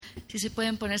Si se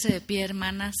pueden ponerse de pie,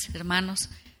 hermanas, hermanos,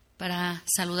 para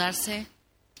saludarse.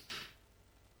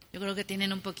 Yo creo que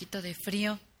tienen un poquito de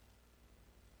frío.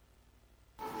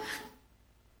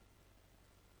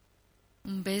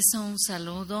 Un beso, un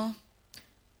saludo.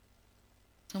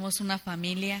 Somos una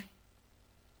familia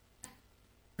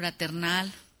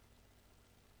fraternal.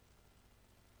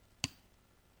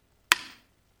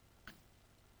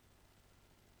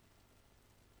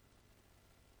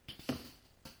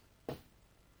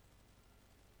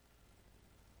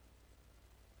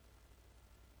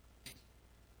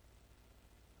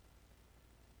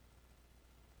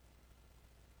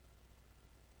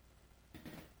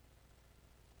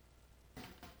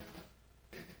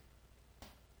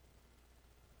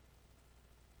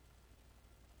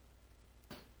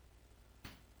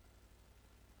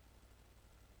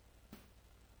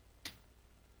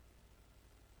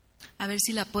 A ver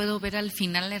si la puedo ver al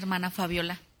final, hermana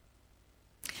Fabiola.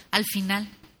 Al final.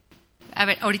 A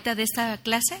ver, ahorita de esta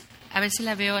clase, a ver si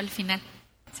la veo al final.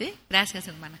 ¿Sí? Gracias,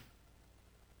 hermana.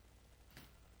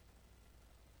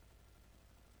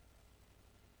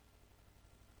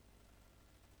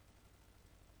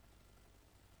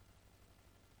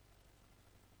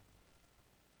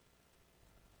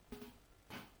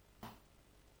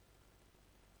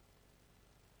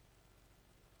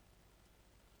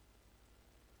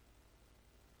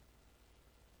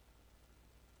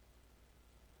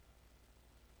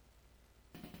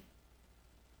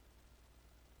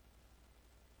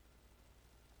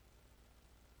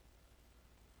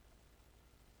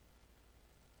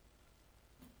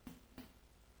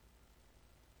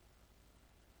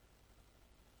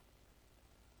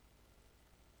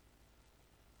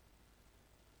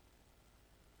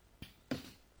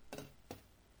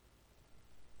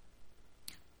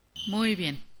 Muy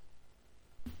bien.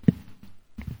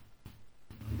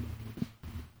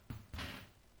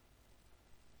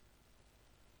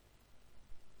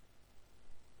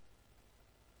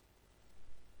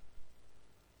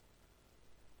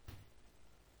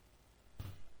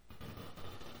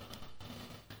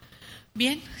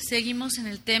 Bien, seguimos en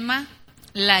el tema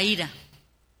la ira.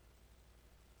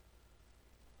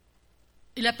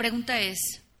 Y la pregunta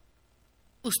es,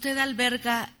 ¿usted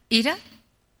alberga ira?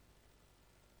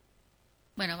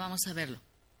 Bueno, vamos a verlo.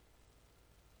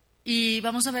 Y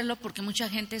vamos a verlo porque mucha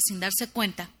gente, sin darse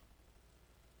cuenta,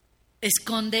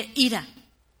 esconde ira,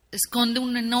 esconde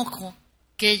un enojo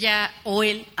que ella o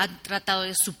él han tratado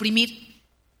de suprimir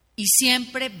y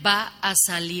siempre va a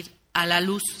salir a la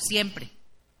luz, siempre.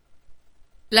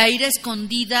 La ira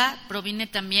escondida proviene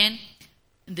también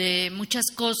de muchas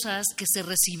cosas que se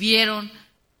recibieron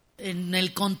en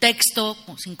el contexto,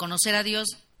 sin conocer a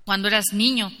Dios, cuando eras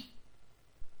niño.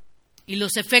 Y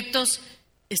los efectos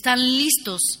están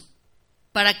listos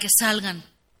para que salgan,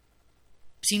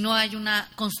 si no hay una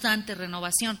constante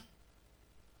renovación.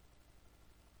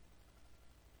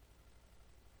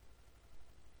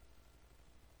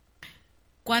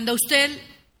 Cuando usted,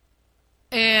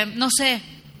 no sé,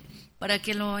 para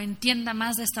que lo entienda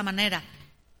más de esta manera,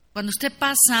 cuando usted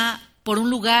pasa por un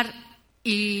lugar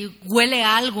y huele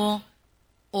algo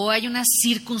o hay unas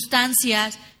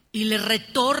circunstancias y le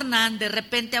retornan de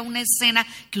repente a una escena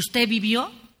que usted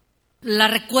vivió, la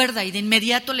recuerda y de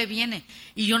inmediato le viene.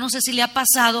 Y yo no sé si le ha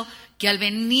pasado que al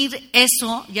venir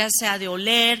eso, ya sea de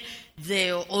oler,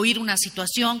 de oír una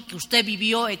situación que usted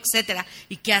vivió, etcétera,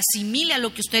 y que asimile a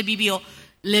lo que usted vivió,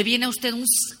 le viene a usted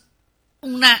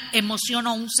una emoción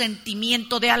o un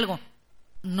sentimiento de algo,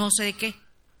 no sé de qué.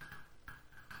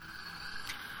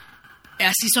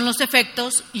 Así son los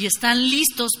efectos y están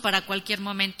listos para cualquier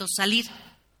momento salir.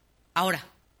 Ahora,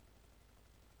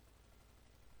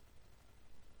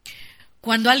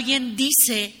 cuando alguien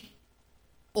dice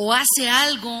o hace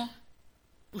algo,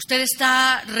 usted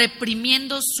está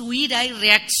reprimiendo su ira y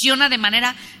reacciona de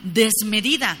manera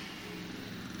desmedida.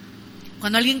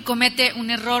 Cuando alguien comete un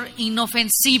error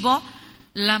inofensivo,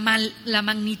 la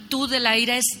magnitud de la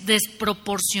ira es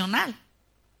desproporcional.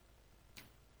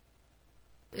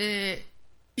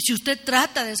 Si usted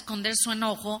trata de esconder su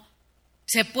enojo,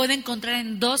 se puede encontrar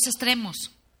en dos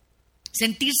extremos: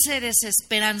 sentirse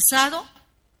desesperanzado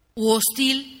u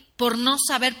hostil por no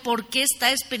saber por qué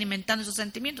está experimentando esos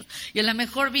sentimientos. Y a lo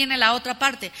mejor viene la otra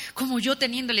parte, como yo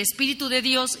teniendo el Espíritu de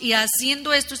Dios y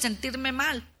haciendo esto y sentirme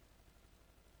mal.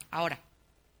 Ahora,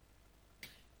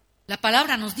 la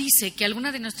palabra nos dice que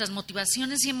algunas de nuestras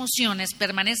motivaciones y emociones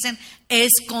permanecen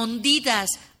escondidas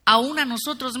aún a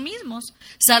nosotros mismos.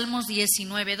 Salmos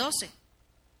 19:12.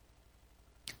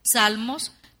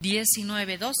 Salmos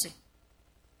 19:12.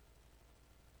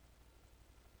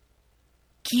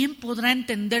 ¿Quién podrá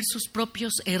entender sus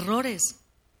propios errores?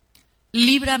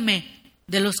 Líbrame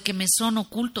de los que me son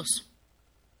ocultos.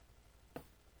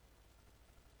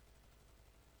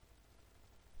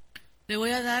 Le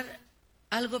voy a dar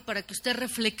algo para que usted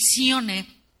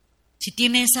reflexione si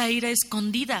tiene esa ira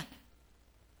escondida.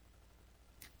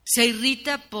 ¿Se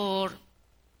irrita por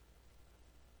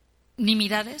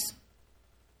nimiedades?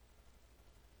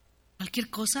 ¿Cualquier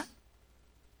cosa?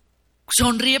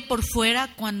 ¿Sonríe por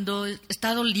fuera cuando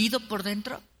está dolido por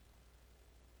dentro?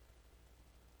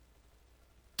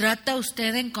 ¿Trata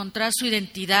usted de encontrar su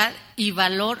identidad y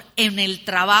valor en el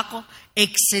trabajo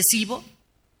excesivo?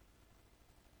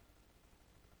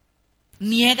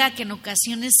 ¿Niega que en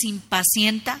ocasiones se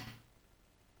impacienta?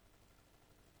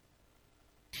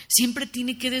 ¿Siempre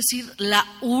tiene que decir la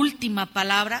última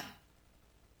palabra?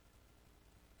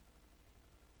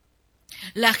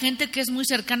 La gente que es muy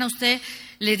cercana a usted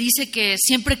le dice que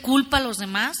siempre culpa a los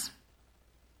demás.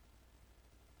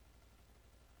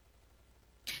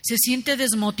 ¿Se siente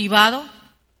desmotivado?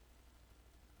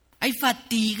 ¿Hay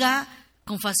fatiga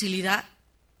con facilidad?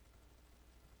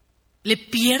 ¿Le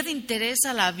pierde interés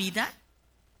a la vida?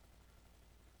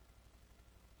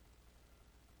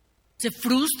 ¿Se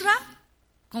frustra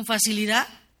con facilidad?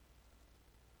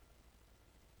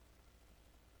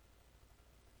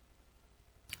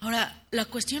 Ahora, la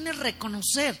cuestión es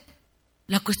reconocer,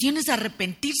 la cuestión es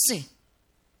arrepentirse.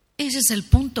 Ese es el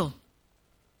punto.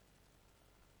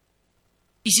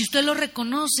 Y si usted lo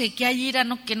reconoce, que hay ira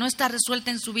que no está resuelta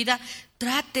en su vida,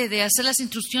 trate de hacer las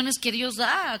instrucciones que Dios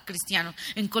da a Cristiano.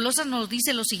 En Colosas nos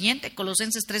dice lo siguiente,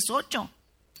 Colosenses 3:8.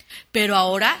 Pero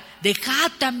ahora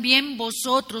dejad también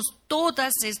vosotros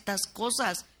todas estas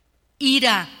cosas: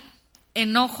 ira,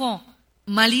 enojo,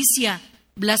 malicia,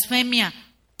 blasfemia,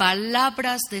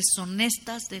 palabras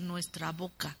deshonestas de nuestra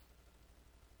boca.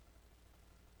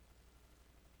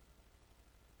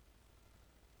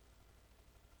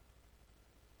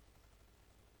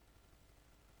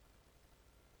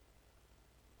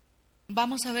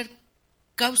 Vamos a ver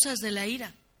causas de la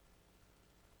ira.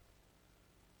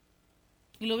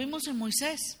 Y lo vimos en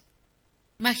Moisés.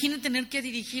 Imagine tener que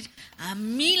dirigir a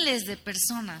miles de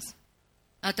personas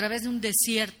a través de un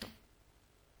desierto.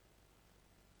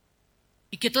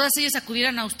 Y que todas ellas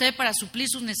acudieran a usted para suplir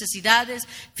sus necesidades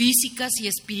físicas y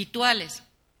espirituales.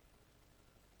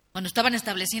 Cuando estaban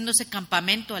estableciendo ese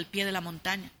campamento al pie de la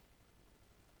montaña.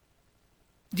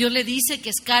 Dios le dice que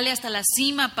escale hasta la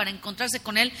cima para encontrarse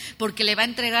con Él, porque le va a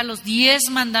entregar los 10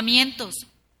 mandamientos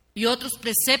y otros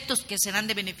preceptos que serán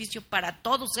de beneficio para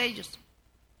todos ellos.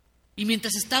 Y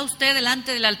mientras está usted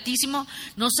delante del Altísimo,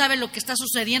 no sabe lo que está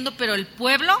sucediendo, pero el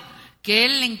pueblo que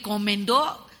Él le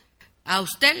encomendó a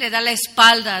usted le da la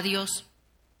espalda a Dios.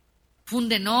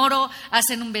 Funden oro,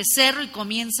 hacen un becerro y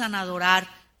comienzan a adorar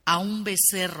a un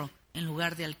becerro en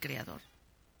lugar de al Creador.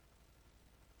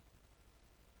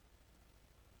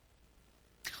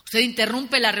 Usted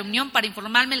interrumpe la reunión para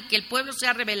informarme que el pueblo se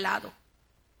ha rebelado.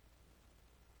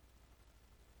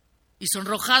 Y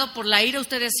sonrojado por la ira,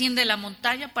 usted desciende de la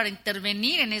montaña para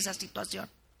intervenir en esa situación.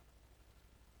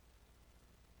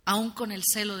 Aún con el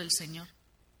celo del Señor.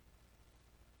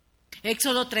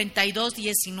 Éxodo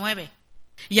 32:19.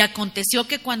 Y aconteció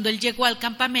que cuando él llegó al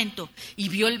campamento y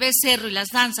vio el becerro y las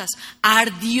danzas,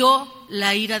 ardió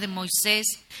la ira de Moisés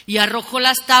y arrojó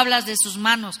las tablas de sus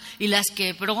manos y las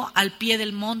quebró al pie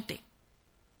del monte.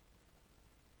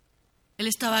 Él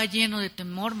estaba lleno de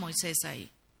temor, Moisés,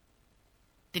 ahí.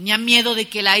 Tenía miedo de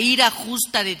que la ira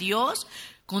justa de Dios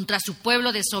contra su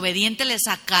pueblo desobediente les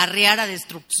acarreara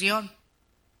destrucción.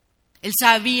 Él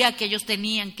sabía que ellos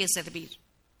tenían que servir.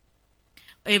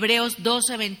 Hebreos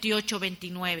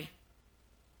 12:28-29.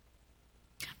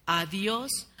 A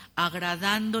Dios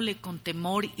agradándole con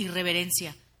temor y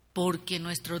reverencia, porque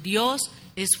nuestro Dios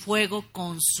es fuego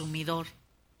consumidor.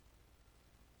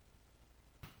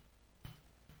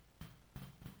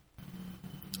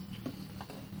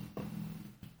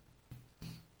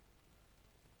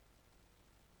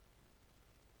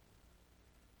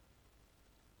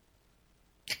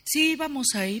 Sí, vamos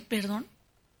ahí, perdón.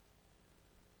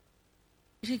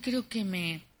 Sí, creo que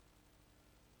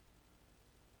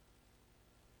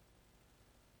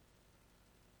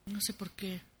no sé por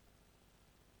qué.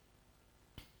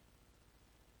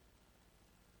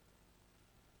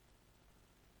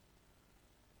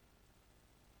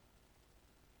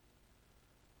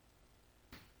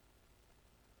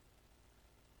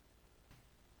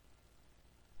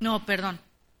 No, perdón.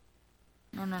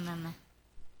 No.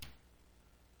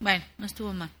 Bueno, no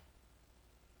estuvo mal.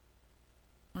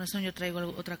 Por eso yo traigo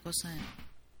otra cosa en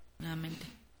la mente.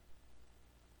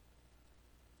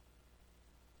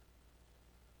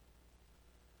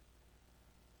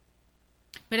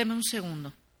 Espérame un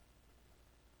segundo.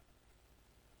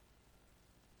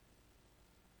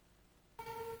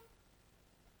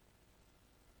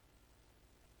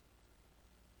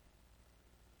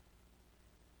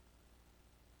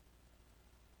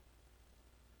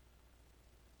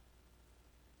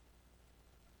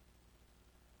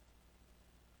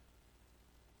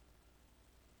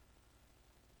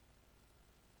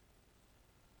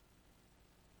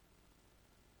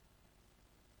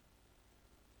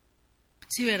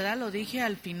 Sí, ¿verdad? Lo dije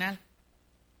al final.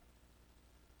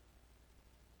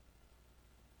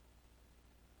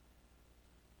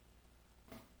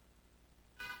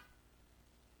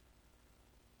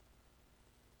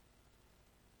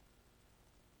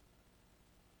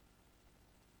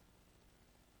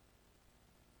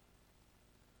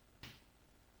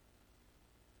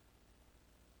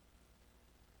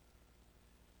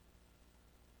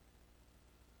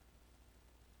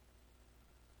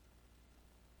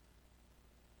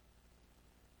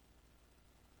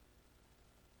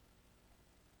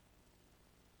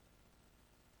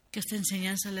 Que esta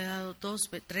enseñanza le he dado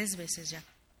 3 veces ya.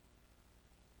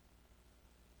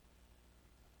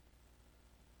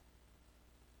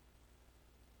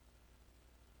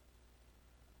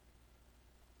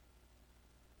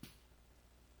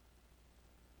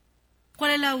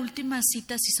 ¿Cuál es la última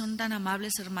cita, si son tan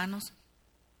amables, hermanos?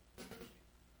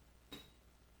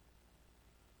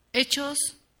 Hechos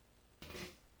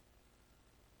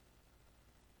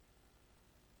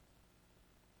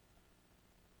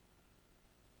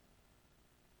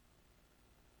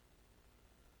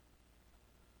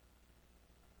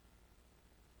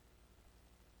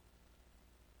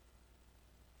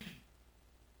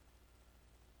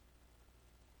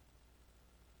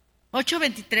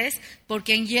 8:23,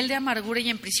 porque en hiel de amargura y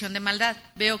en prisión de maldad.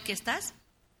 ¿Veo que estás?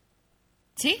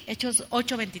 ¿Sí? Hechos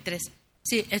 8:23.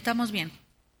 Sí, estamos bien.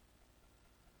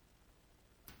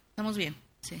 Estamos bien,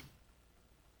 sí.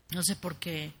 No sé por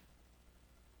qué.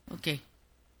 Ok.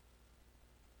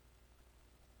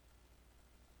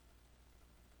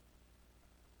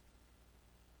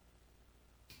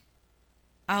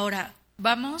 Ahora,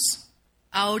 vamos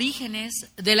a orígenes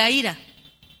de la ira.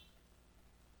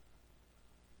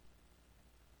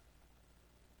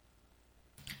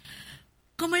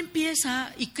 ¿Cómo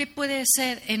empieza y qué puede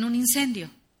ser en un incendio?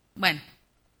 Bueno,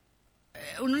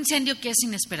 un incendio que es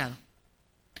inesperado.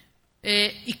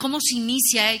 Y cómo se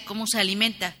inicia y cómo se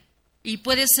alimenta. Y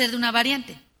puede ser de una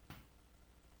variante.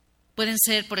 Pueden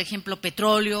ser, por ejemplo,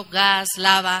 petróleo, gas,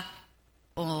 lava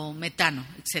o metano,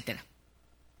 etcétera.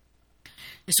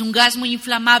 Es un gas muy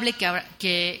inflamable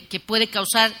que puede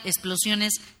causar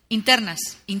explosiones internas,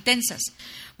 intensas.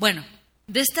 Bueno,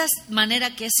 de esta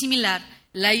manera que es similar,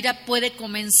 la ira puede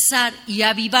comenzar y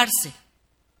avivarse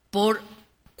por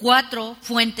 4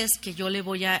 fuentes que yo le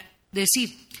voy a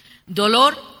decir: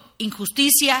 dolor,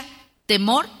 injusticia,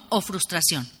 temor o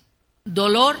frustración.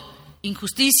 Dolor,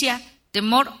 injusticia,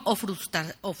 temor o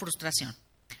frustración.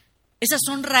 Esas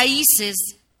son raíces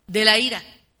de la ira.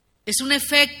 Es un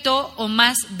efecto o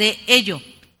más de ello.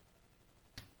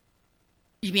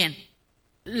 Y bien,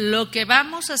 lo que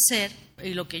vamos a hacer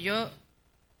y lo que yo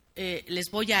les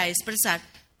voy a expresar,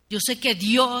 yo sé que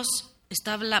Dios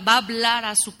va a hablar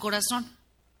a su corazón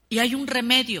y hay un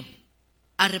remedio: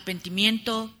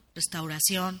 arrepentimiento,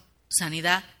 restauración,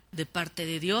 sanidad de parte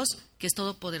de Dios, que es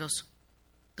todopoderoso.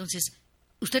 Entonces,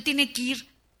 usted tiene que ir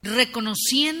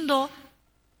reconociendo,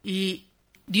 y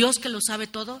Dios, que lo sabe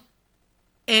todo,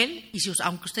 Él, y si,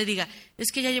 aunque usted diga,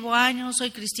 es que ya llevo años,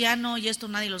 soy cristiano y esto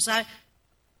nadie lo sabe,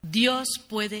 Dios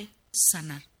puede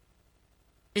sanar.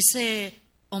 Ese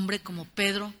hombre como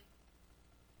Pedro,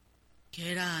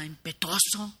 que era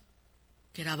impetuoso,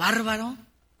 que era bárbaro,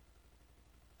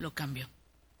 lo cambió.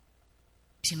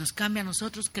 Si nos cambia a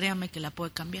nosotros, créame que la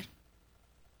puede cambiar.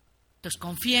 Entonces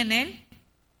confía en Él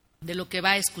de lo que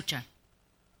va a escuchar.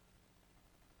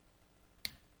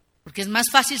 Porque es más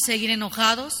fácil seguir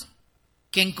enojados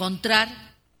que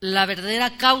encontrar la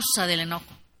verdadera causa del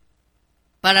enojo,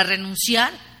 para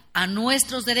renunciar a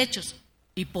nuestros derechos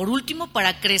y, por último,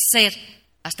 para crecer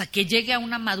hasta que llegue a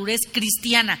una madurez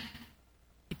cristiana.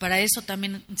 Y para eso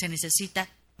también se necesita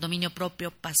dominio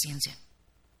propio, paciencia.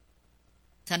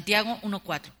 Santiago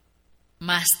 1:4.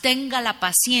 Mas tenga la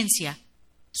paciencia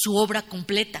su obra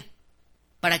completa,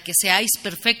 para que seáis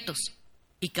perfectos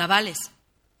y cabales,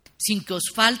 sin que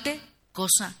os falte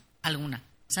cosa alguna.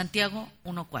 Santiago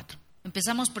 1:4.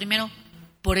 Empezamos primero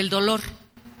por el dolor.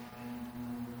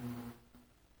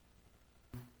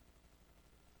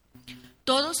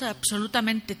 Todos,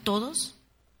 absolutamente todos,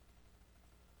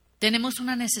 tenemos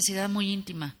una necesidad muy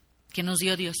íntima que nos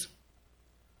dio Dios: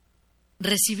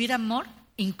 recibir amor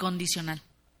incondicional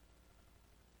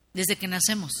desde que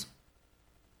nacemos.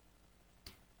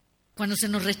 Cuando se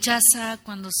nos rechaza,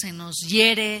 cuando se nos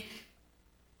hiere,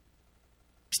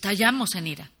 estallamos en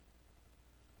ira.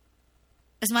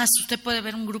 Es más, usted puede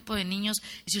ver un grupo de niños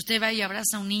y si usted va y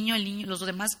abraza a un niño, los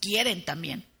demás quieren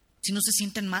también, si no se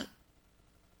sienten mal.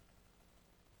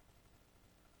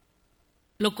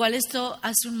 Lo cual esto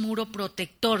hace un muro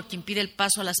protector que impide el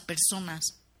paso a las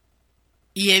personas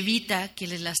y evita que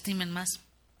les lastimen más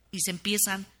y se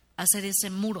empiezan hacer ese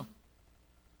muro.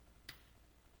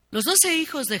 Los 12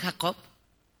 hijos de Jacob,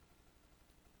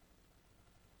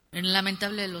 el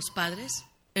lamentable de los padres,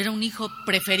 era un hijo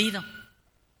preferido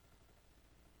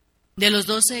de los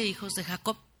 12 hijos de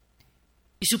Jacob.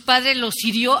 Y su padre los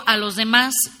hirió a los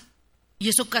demás y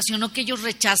eso ocasionó que ellos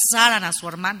rechazaran a su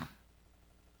hermano.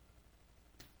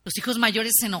 Los hijos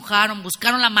mayores se enojaron,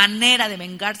 buscaron la manera de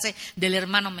vengarse del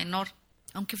hermano menor,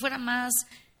 aunque fuera más,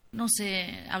 no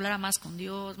sé, hablara más con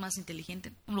Dios, más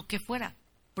inteligente, lo que fuera.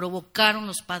 Provocaron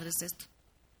los padres esto.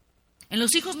 En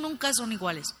los hijos nunca son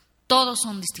iguales, todos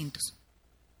son distintos.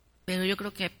 Pero yo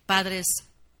creo que padres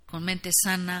con mente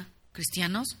sana,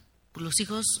 cristianos, pues los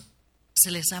hijos se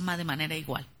les ama de manera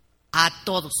igual, a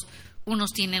todos.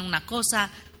 Unos tienen una cosa,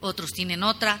 otros tienen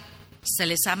otra, se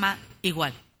les ama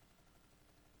igual.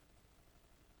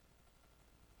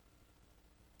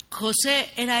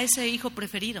 José era ese hijo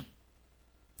preferido.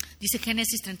 Dice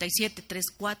Génesis 37, 3,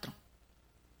 4.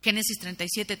 Génesis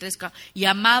 37, 3, 4. Y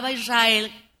amaba a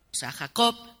Israel, o sea,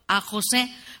 Jacob, a José,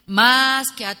 más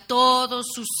que a todos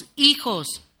sus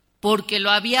hijos, porque lo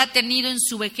había tenido en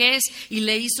su vejez y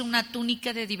le hizo una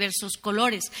túnica de diversos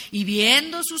colores. Y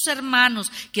viendo sus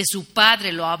hermanos que su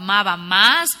padre lo amaba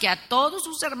más que a todos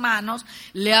sus hermanos,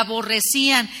 le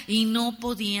aborrecían y no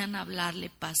podían hablarle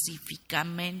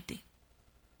pacíficamente.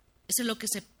 Eso es lo que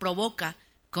se provoca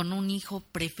con un hijo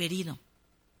preferido,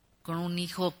 con un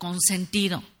hijo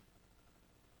consentido.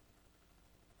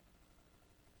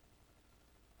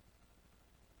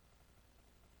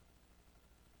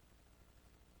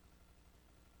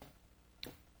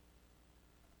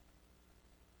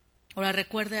 Ahora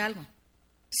recuerde algo,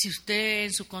 si usted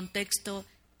en su contexto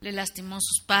le lastimó a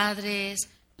sus padres,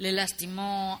 le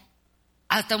lastimó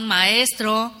hasta un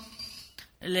maestro,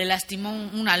 le lastimó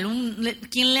un alumno,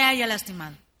 quien le haya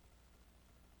lastimado,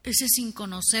 ese es sin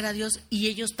conocer a Dios y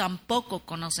ellos tampoco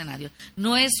conocen a Dios.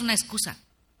 No es una excusa,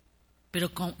 pero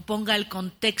ponga el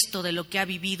contexto de lo que ha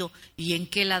vivido y en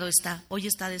qué lado está. Hoy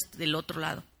está del otro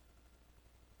lado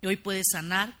y hoy puede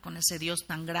sanar con ese Dios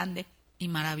tan grande y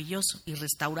maravilloso y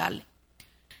restaurable.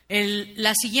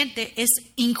 La siguiente es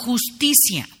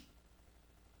injusticia.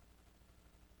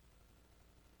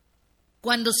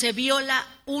 Cuando se viola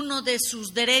uno de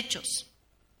sus derechos.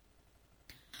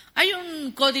 Hay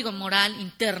un código moral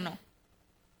interno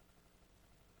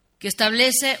que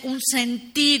establece un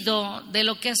sentido de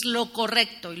lo que es lo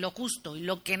correcto y lo justo y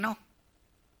lo que no.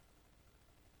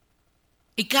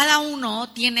 Y cada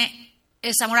uno tiene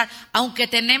esa moral, aunque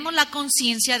tenemos la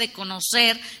conciencia de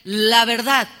conocer la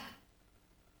verdad.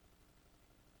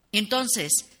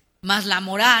 Entonces, más la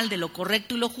moral de lo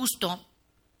correcto y lo justo,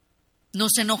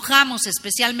 nos enojamos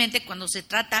especialmente cuando se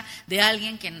trata de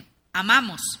alguien que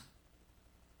amamos.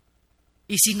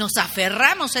 Y si nos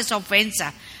aferramos a esa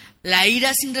ofensa, la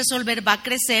ira sin resolver va a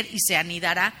crecer y se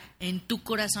anidará en tu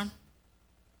corazón.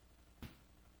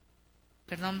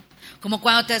 Perdón, como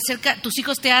cuando te acerca, tus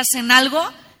hijos te hacen algo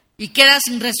y quedas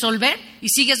sin resolver y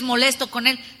sigues molesto con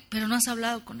él, pero no has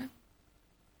hablado con él.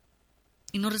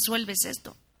 Y no resuelves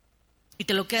esto. Y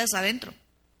te lo quedas adentro.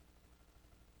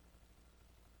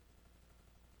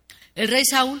 El rey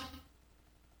Saúl,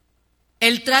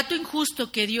 el trato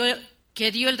injusto que dio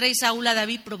el rey Saúl a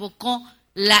David provocó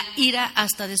la ira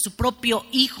hasta de su propio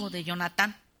hijo de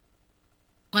Jonatán.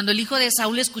 Cuando el hijo de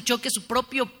Saúl escuchó que su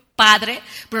propio padre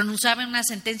pronunciaba una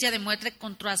sentencia de muerte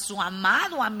contra su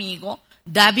amado amigo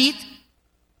David,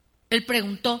 él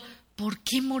preguntó, ¿por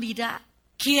qué morirá?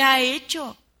 ¿Qué ha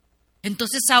hecho?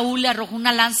 Entonces Saúl le arrojó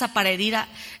una lanza para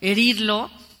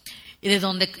herirlo, y de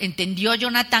donde entendió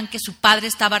Jonatán que su padre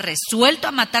estaba resuelto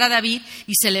a matar a David,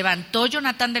 y se levantó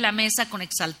Jonatán de la mesa con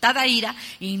exaltada ira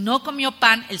y no comió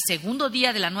pan el segundo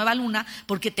día de la nueva luna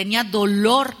porque tenía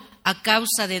dolor a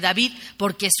causa de David,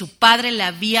 porque su padre le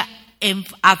había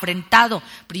afrentado.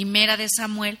 Primera de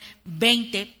Samuel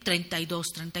 20, 32,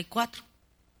 34.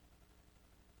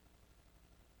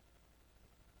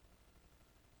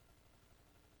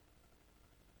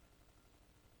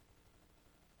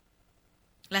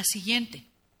 La siguiente,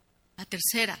 la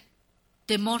tercera,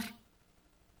 temor.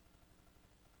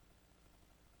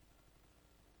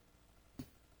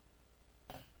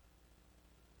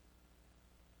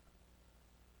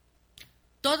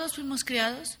 Todos fuimos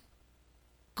criados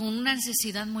con una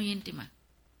necesidad muy íntima,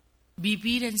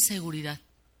 vivir en seguridad,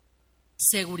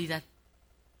 seguridad.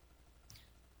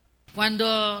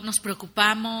 Cuando nos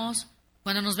preocupamos,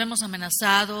 cuando nos vemos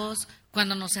amenazados,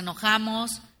 cuando nos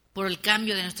enojamos por el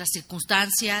cambio de nuestras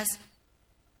circunstancias,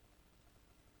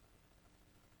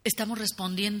 estamos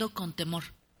respondiendo con temor.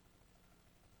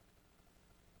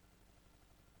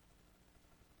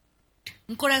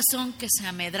 Un corazón que se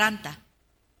amedranta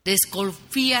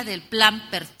Desconfía del plan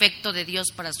perfecto de Dios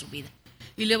para su vida.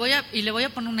 Y le voy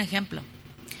a poner un ejemplo.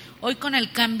 Hoy con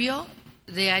el cambio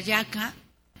de allá acá,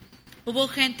 hubo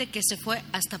gente que se fue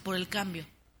hasta por el cambio.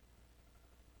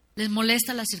 Les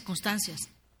molesta las circunstancias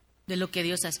de lo que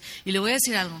Dios hace. Y le voy a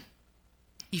decir algo.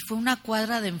 Y fue una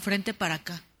cuadra de enfrente para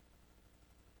acá.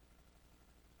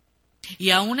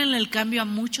 Y aún en el cambio a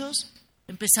muchos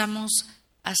empezamos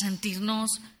a sentirnos,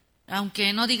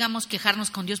 aunque no digamos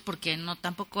quejarnos con Dios, porque no,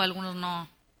 tampoco algunos no,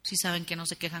 sí saben que no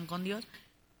se quejan con Dios,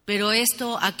 pero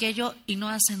esto, aquello, y no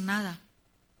hacen nada,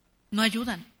 no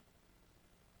ayudan,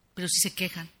 pero sí se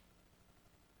quejan.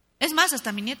 Es más,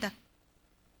 hasta mi nieta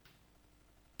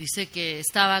dice que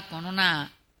estaba con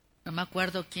una, no me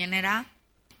acuerdo quién era,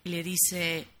 y le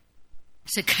dice,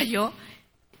 se cayó,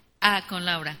 con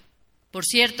Laura. Por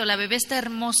cierto, la bebé está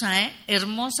hermosa,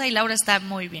 hermosa, y Laura está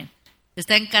muy bien.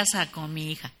 Está en casa con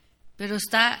mi hija, pero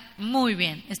está muy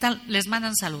bien. Les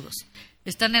mandan saludos.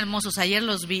 Están hermosos. Ayer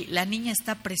los vi. La niña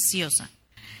está preciosa.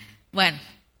 Bueno,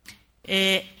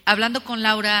 hablando con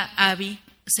Laura, Abby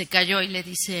se cayó y le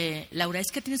dice, Laura,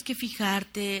 es que tienes que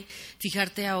fijarte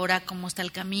ahora cómo está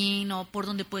el camino, por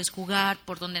dónde puedes jugar,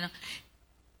 por dónde no.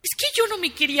 Es que yo no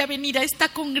me quería venir a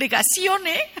esta congregación,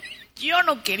 Yo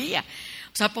no quería.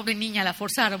 O sea, pobre niña, la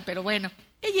forzaron, pero bueno,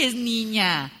 ella es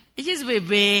niña, ella es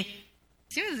bebé.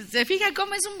 ¿Sí? ¿Se fija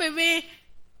cómo es un bebé?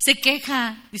 Se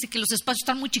queja, dice que los espacios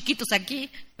están muy chiquitos aquí.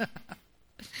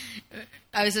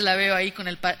 A veces la veo ahí con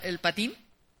el patín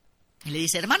y le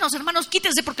dice, hermanos,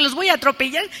 quítense porque los voy a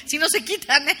atropellar si no se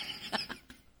quitan,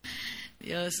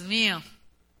 Dios mío.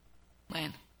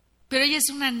 Bueno, pero ella es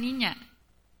una niña.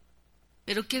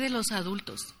 ¿Pero qué de los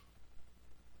adultos?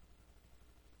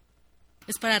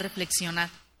 Es para reflexionar.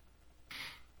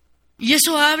 Y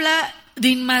eso habla de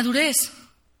inmadurez.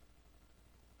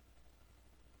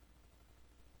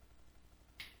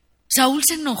 Saúl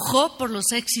se enojó por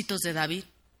los éxitos de David.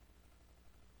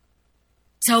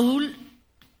 Saúl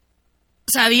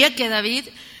sabía que David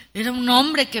era un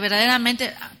hombre que verdaderamente,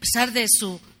 a pesar de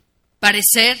su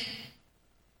parecer,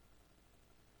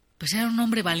 pues era un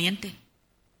hombre valiente.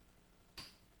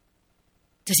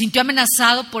 Se sintió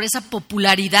amenazado por esa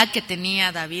popularidad que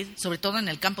tenía David, sobre todo en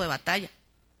el campo de batalla.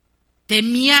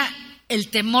 Temía el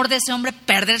temor de ese hombre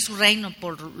perder su reino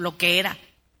por lo que era.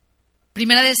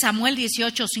 Primera de Samuel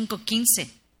 18, 5,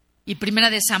 15 y Primera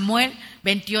de Samuel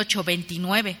 28,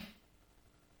 29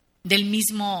 del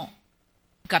mismo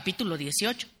capítulo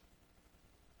 18.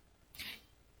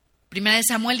 Primera de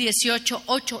Samuel 18,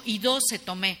 8 y 12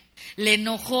 tomé.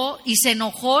 Se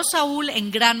enojó Saúl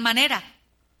en gran manera.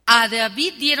 A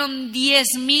David dieron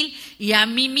 10,000 y a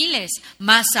mí 1,000,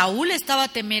 mas Saúl estaba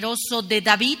temeroso de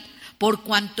David por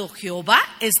cuanto Jehová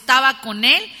estaba con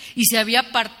él y se había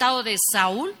apartado de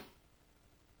Saúl.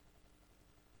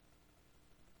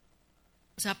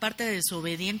 O sea, aparte de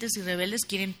desobedientes y rebeldes,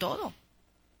 quieren todo.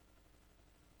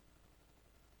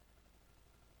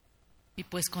 Y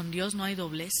pues con Dios no hay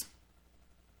doblez.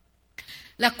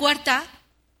 La cuarta,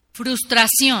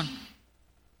 frustración.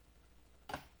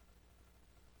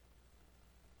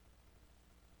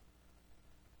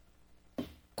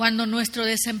 Cuando nuestro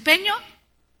desempeño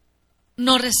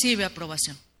no recibe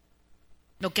aprobación.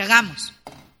 Lo que hagamos.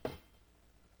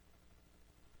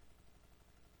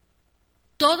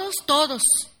 Todos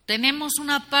tenemos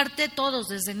una parte, todos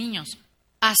desde niños,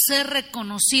 a ser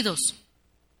reconocidos.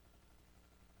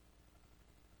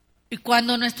 Y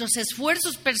cuando nuestros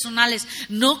esfuerzos personales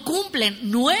no cumplen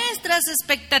nuestras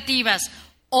expectativas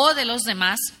o de los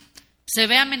demás, se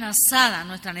ve amenazada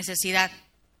nuestra necesidad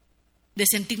de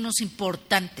sentirnos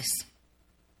importantes.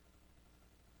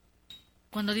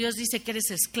 Cuando Dios dice que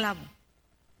eres esclavo,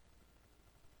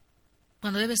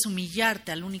 cuando debes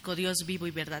humillarte al único Dios vivo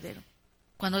y verdadero,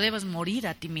 cuando debes morir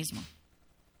a ti mismo.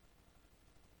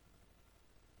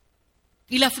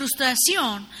 Y la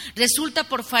frustración resulta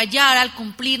por fallar al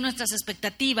cumplir nuestras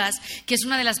expectativas, que es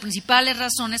una de las principales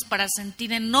razones para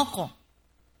sentir enojo.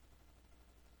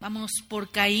 Vamos por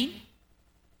Caín.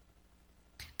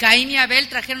 Caín y Abel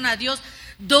trajeron a Dios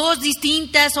 2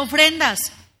 distintas ofrendas.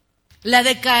 La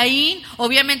de Caín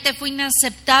obviamente fue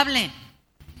inaceptable.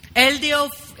 Él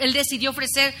decidió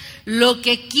ofrecer lo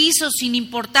que quiso sin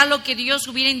importar lo que Dios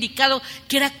hubiera indicado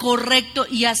que era correcto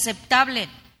y aceptable.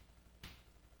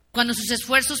 Cuando sus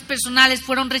esfuerzos personales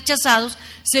fueron rechazados,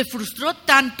 se frustró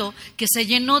tanto que se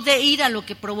llenó de ira, lo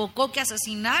que provocó que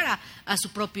asesinara a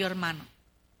su propio hermano.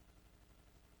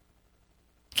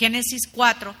 Génesis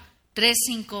 4, 3,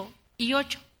 5 y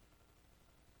 8.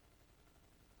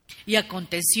 Y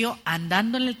aconteció,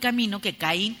 andando en el camino, que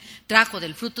Caín trajo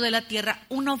del fruto de la tierra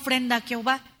una ofrenda a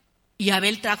Jehová Y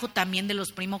Abel trajo también de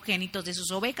los primogénitos de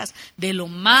sus ovejas, de lo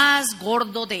más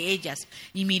gordo de ellas.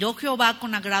 Y miró Jehová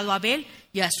con agrado a Abel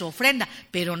y a su ofrenda,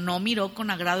 pero no miró con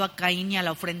agrado a Caín y a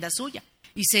la ofrenda suya.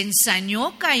 Y se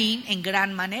ensañó Caín en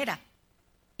gran manera,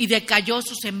 y decayó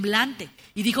su semblante.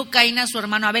 Y dijo Caín a su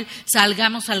hermano Abel: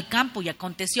 salgamos al campo. Y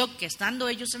aconteció que, estando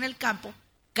ellos en el campo,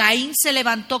 Caín se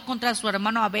levantó contra su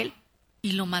hermano Abel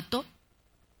y lo mató.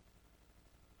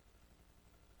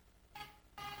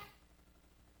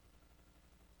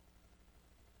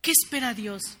 ¿Qué espera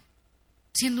Dios,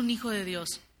 siendo un hijo de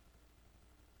Dios,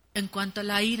 en cuanto a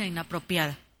la ira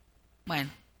inapropiada?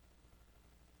 Bueno,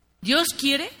 Dios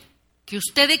quiere que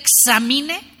usted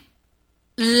examine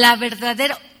la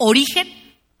verdadero origen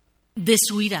de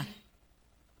su ira.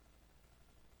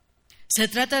 Se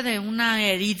trata de una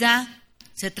herida,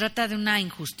 se trata de una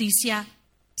injusticia,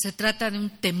 se trata de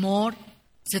un temor,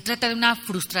 se trata de una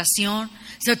frustración,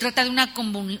 se trata de una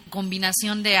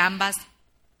combinación de ambas.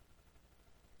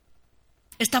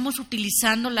 Estamos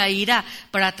utilizando la ira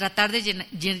para tratar de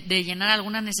llenar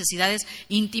algunas necesidades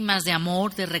íntimas de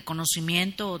amor, de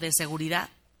reconocimiento o de seguridad.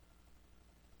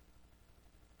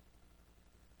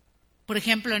 Por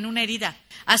ejemplo, en una herida,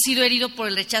 ha sido herido por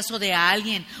el rechazo de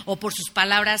alguien o por sus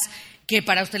palabras que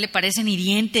para usted le parecen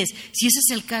hirientes. Si ese es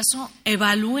el caso,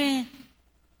 evalúe.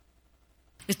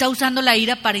 ¿Está usando la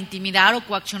ira para intimidar o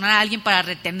coaccionar a alguien para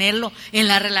retenerlo en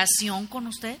la relación con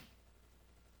usted?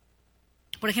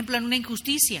 Por ejemplo, en una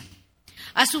injusticia.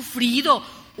 Ha sufrido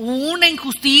una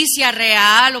injusticia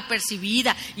real o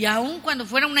percibida, y aun cuando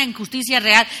fuera una injusticia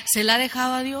real, ¿se la ha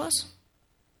dejado a Dios?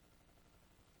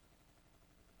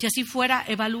 Si así fuera,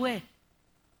 evalúe.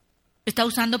 ¿Está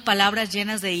usando palabras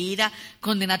llenas de ira,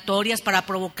 condenatorias, para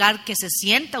provocar que se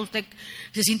sienta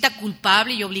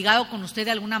culpable y obligado con usted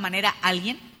de alguna manera a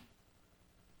alguien?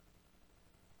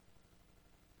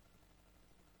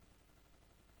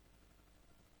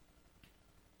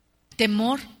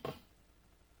 Temor.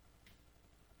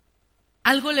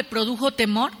 ¿Algo le produjo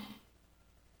temor?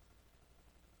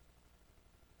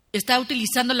 ¿Está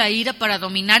utilizando la ira para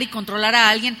dominar y controlar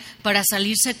a alguien para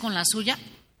salirse con la suya?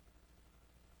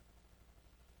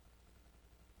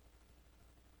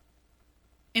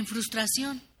 En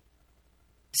frustración.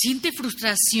 ¿Siente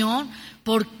frustración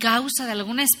por causa de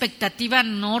alguna expectativa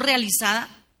no realizada?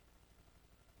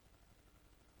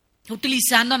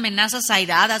 Utilizando amenazas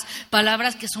airadas,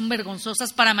 palabras que son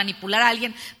vergonzosas para manipular a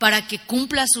alguien para que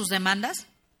cumpla sus demandas.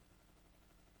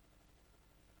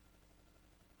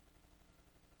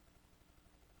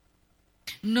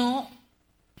 No,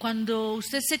 cuando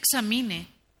usted se examine,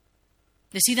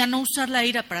 decida no usar la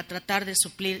ira para tratar de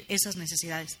suplir esas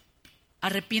necesidades.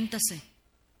 Arrepiéntase,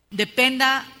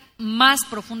 dependa más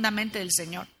profundamente del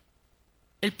Señor.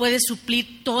 Él puede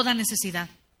suplir toda necesidad.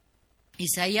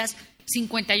 Isaías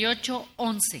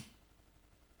 58:11.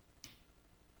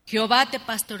 Jehová te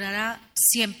pastoreará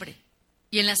siempre,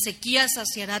 y en la sequía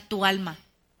saciará tu alma,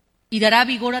 y dará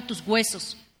vigor a tus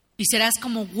huesos, y serás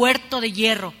como huerto de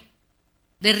hierro,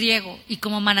 de riego, y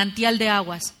como manantial de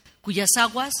aguas, cuyas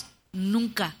aguas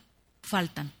nunca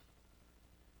faltan.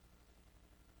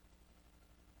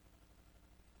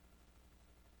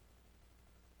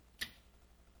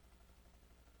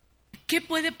 ¿Qué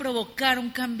puede provocar un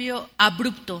cambio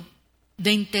abrupto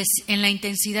en la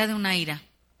intensidad de una ira?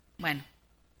 Bueno,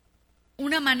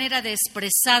 una manera de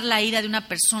expresar la ira de una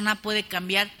persona puede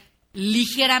cambiar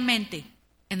ligeramente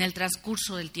en el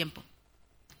transcurso del tiempo,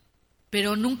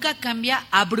 pero nunca cambia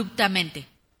abruptamente.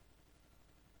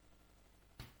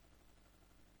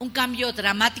 Un cambio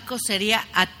dramático sería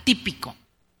atípico,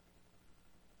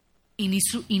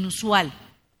 inusual.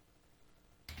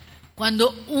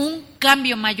 Cuando un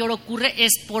cambio mayor ocurre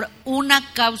es por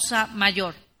una causa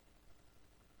mayor.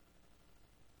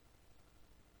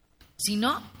 Si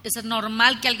no, es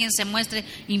normal que alguien se muestre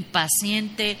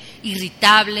impaciente,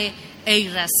 irritable e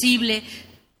irascible.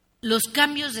 Los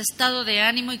cambios de estado de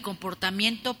ánimo y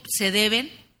comportamiento se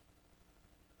deben,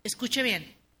 escuche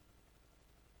bien,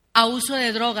 a uso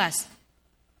de drogas,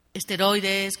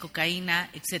 esteroides, cocaína,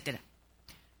 etc.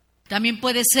 También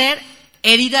puede ser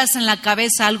heridas en la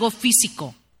cabeza, algo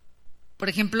físico. Por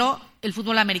ejemplo, el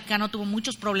fútbol americano tuvo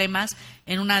muchos problemas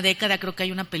en una década, creo que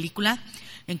hay una película,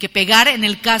 en que pegar en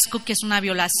el casco, que es una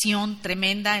violación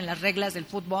tremenda en las reglas del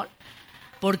fútbol,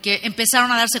 porque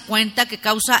empezaron a darse cuenta que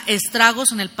causa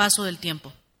estragos en el paso del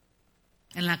tiempo,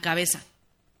 en la cabeza,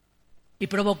 y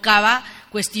provocaba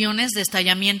cuestiones de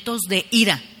estallamientos de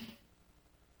ira.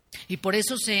 Y por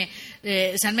eso se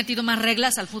han metido más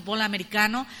reglas al fútbol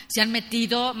americano, se han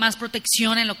metido más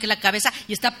protección en lo que es la cabeza,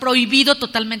 y está prohibido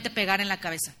totalmente pegar en la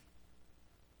cabeza.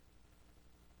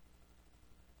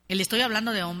 Y le estoy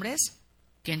hablando de hombres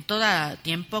que en todo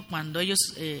tiempo, cuando ellos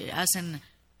se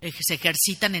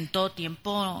ejercitan en todo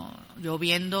tiempo,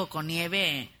 lloviendo, con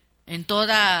nieve, en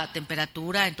toda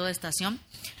temperatura, en toda estación,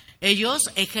 ellos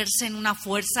ejercen una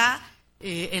fuerza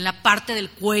en la parte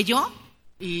del cuello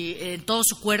y en todo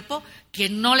su cuerpo que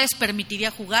no les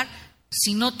permitiría jugar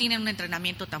si no tienen un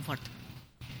entrenamiento tan fuerte.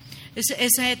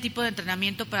 Ese tipo de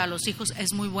entrenamiento para los hijos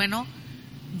es muy bueno,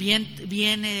 bien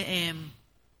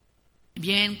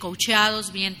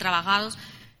coacheados, bien trabajados.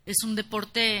 Es un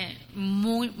deporte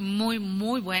muy, muy,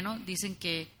 muy bueno. Dicen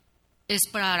que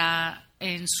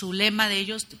en su lema de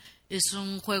ellos, es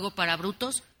un juego para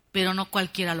brutos, pero no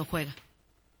cualquiera lo juega.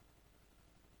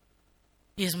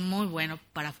 Y es muy bueno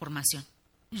para formación.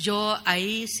 Yo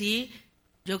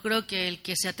creo que el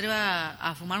que se atreva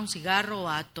a fumar un cigarro o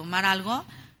a tomar algo,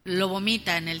 lo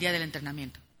vomita en el día del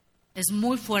entrenamiento. Es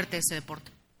muy fuerte ese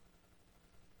deporte.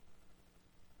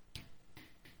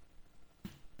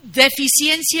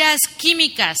 Deficiencias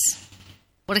químicas,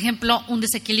 por ejemplo, un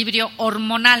desequilibrio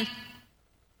hormonal.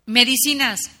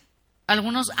 Medicinas,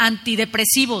 algunos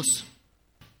antidepresivos,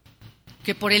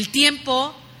 que por el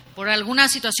tiempo, por alguna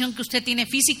situación que usted tiene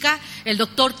física, el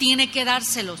doctor tiene que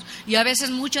dárselos. Y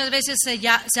muchas veces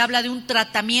se habla de un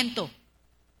tratamiento.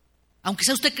 Aunque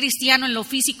sea usted cristiano, en lo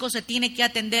físico se tiene que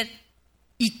atender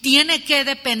y tiene que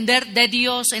depender de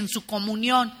Dios en su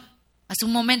comunión. Hace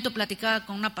un momento platicaba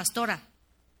con una pastora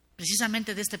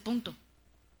precisamente de este punto.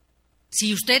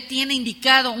 Si usted tiene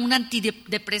indicado un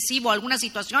antidepresivo o alguna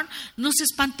situación, no se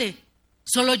espante,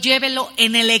 solo llévelo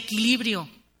en el equilibrio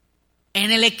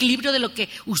de lo que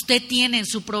usted tiene en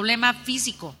su problema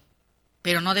físico,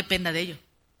 pero no dependa de ello,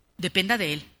 dependa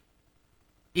de Él.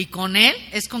 Y con Él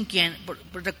es con quien,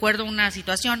 recuerdo una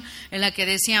situación en la que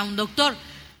decía un doctor,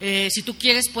 si tú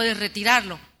quieres puedes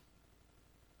retirarlo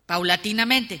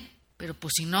paulatinamente, pero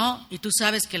pues si no, y tú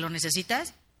sabes que lo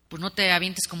necesitas, pues no te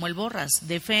avientes como el Borras,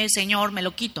 de fe, Señor, me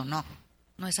lo quito. No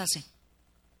es así.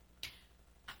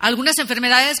 Algunas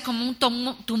enfermedades como un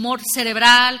tumor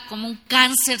cerebral, como un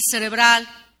cáncer cerebral,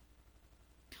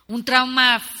 un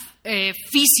trauma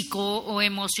físico o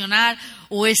emocional,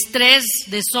 o estrés,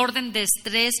 desorden de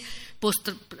estrés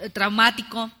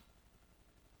postraumático.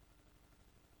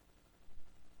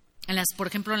 Por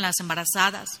ejemplo, en las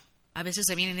embarazadas, a veces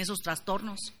se vienen esos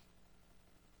trastornos.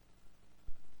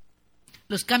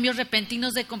 Los cambios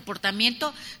repentinos de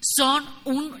comportamiento son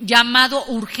un llamado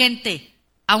urgente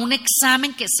a un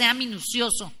examen que sea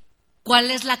minucioso.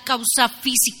 ¿Cuál es la causa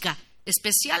física?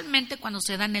 Especialmente cuando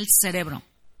se da en el cerebro.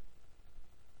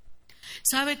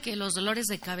 ¿Sabe que los dolores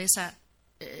de cabeza,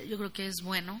 yo creo que es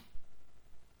bueno?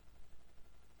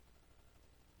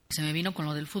 Se me vino con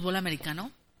lo del fútbol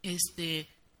americano. En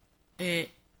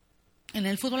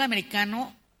el fútbol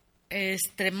americano,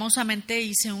 extremosamente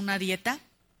hice una dieta.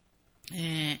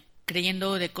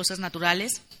 Creyendo de cosas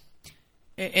naturales,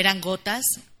 eran gotas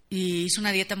y hice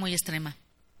una dieta muy extrema,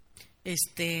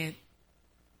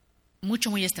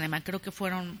 muy extrema, creo que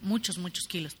fueron muchos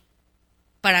kilos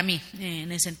para mí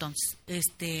en ese entonces.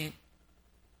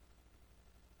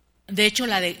 De hecho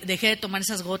dejé de tomar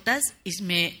esas gotas y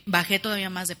me bajé todavía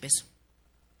más de peso.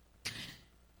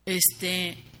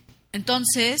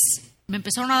 Entonces me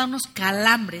empezaron a dar unos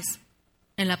calambres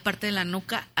en la parte de la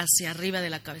nuca hacia arriba de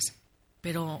la cabeza,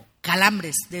 pero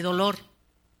calambres de dolor.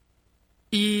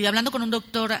 Y hablando con un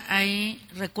doctor ahí,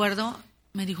 recuerdo,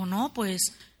 me dijo, no,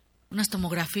 pues unas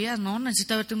tomografías, no,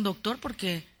 necesita verte un doctor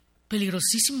porque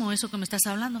peligrosísimo eso que me estás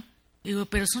hablando. Digo,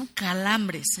 pero son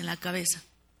calambres en la cabeza.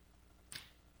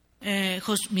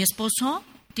 Mi esposo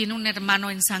tiene un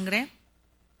hermano en sangre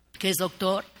que es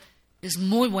doctor, es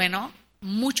muy bueno,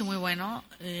 muy bueno.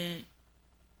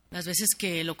 Las veces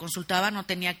que lo consultaba no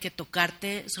tenía que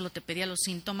tocarte, solo te pedía los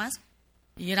síntomas.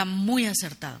 Y era muy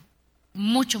acertado,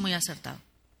 muy acertado.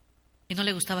 Y no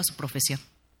le gustaba su profesión.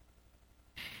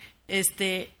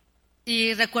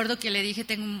 Y recuerdo que le dije,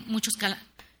 tengo muchos calambres.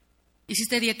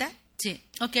 ¿Hiciste dieta? Sí.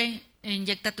 Ok,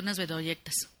 inyéctate unas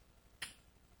bedoyectas.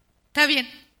 Está bien.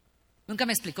 Nunca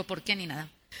me explicó por qué ni nada.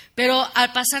 Pero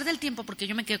al pasar del tiempo, porque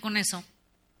yo me quedé con eso,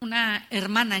 una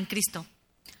hermana en Cristo,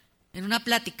 en una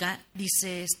plática,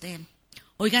 dice,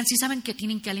 oigan, ¿sí saben que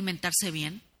tienen que alimentarse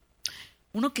bien?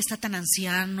 Uno que está tan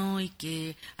anciano y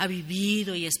que ha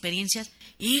vivido y experiencias,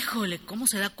 híjole, ¿cómo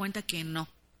se da cuenta que no?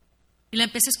 Y la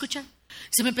empecé a escuchar.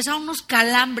 Se me empezaron unos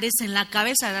calambres en la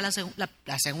cabeza, era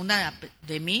la segunda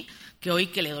de mí que oí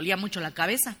que le dolía mucho la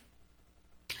cabeza.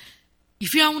 Y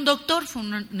fui a un doctor, fue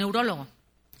un neurólogo.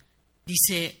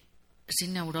 Dice, ¿sí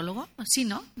neurólogo? Sí,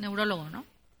 ¿no? Neurólogo, ¿no?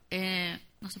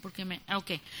 No sé por qué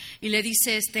ok. Y le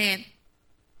dice,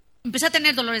 empecé a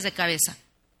tener dolores de cabeza.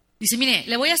 Dice, mire,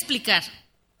 le voy a explicar.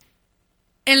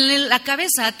 En la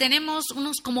cabeza tenemos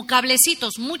unos como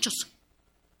cablecitos, muchos.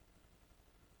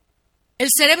 El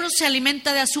cerebro se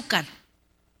alimenta de azúcar,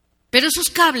 pero esos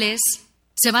cables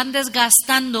se van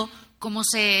desgastando como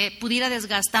se pudiera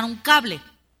desgastar un cable.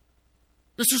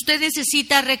 Entonces usted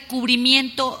necesita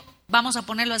recubrimiento, vamos a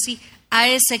ponerlo así, a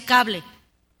ese cable.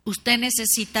 Usted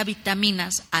necesita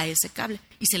vitaminas a ese cable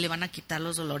y se le van a quitar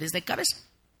los dolores de cabeza.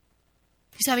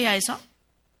 ¿Sí sabía eso?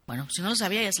 Bueno, si no lo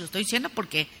sabía ya se lo estoy diciendo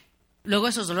porque luego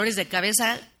esos dolores de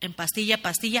cabeza en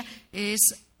pastilla, es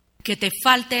que te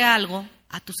falte algo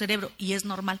a tu cerebro y es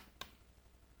normal.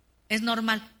 Es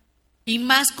normal. Y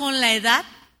más con la edad,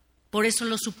 por eso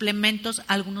los suplementos,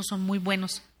 algunos son muy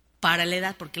buenos para la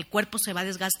edad, porque el cuerpo se va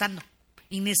desgastando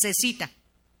y necesita.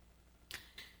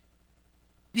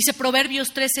 Dice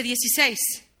Proverbios 13:16,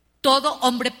 todo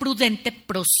hombre prudente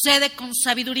procede con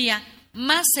sabiduría,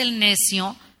 mas el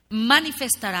necio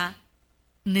manifestará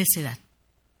necedad.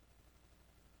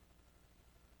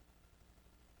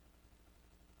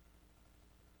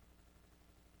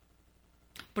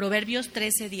 Proverbios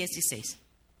 13:16.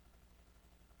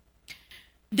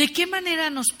 ¿De qué manera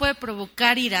nos puede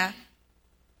provocar ira?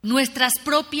 Nuestras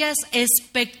propias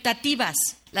expectativas,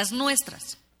 las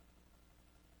nuestras.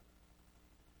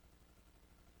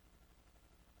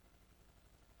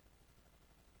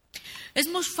 Es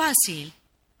muy fácil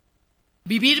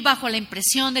vivir bajo la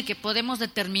impresión de que podemos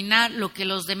determinar lo que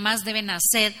los demás deben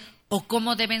hacer o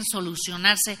cómo deben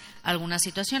solucionarse algunas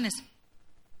situaciones.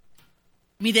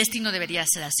 Mi destino debería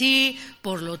ser así,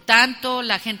 por lo tanto,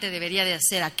 la gente debería de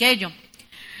hacer aquello.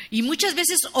 Y muchas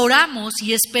veces oramos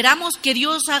y esperamos que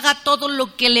Dios haga todo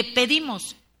lo que le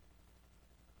pedimos.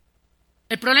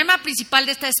 El problema principal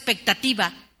de esta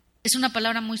expectativa es una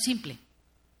palabra muy simple: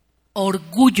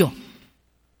 orgullo.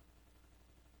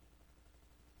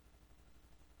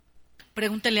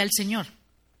 Pregúntele al Señor,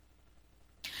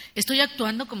 ¿estoy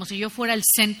actuando como si yo fuera el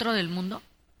centro del mundo?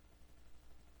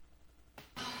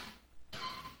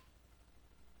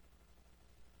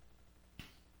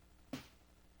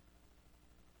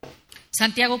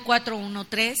 Santiago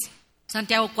 4:1-3,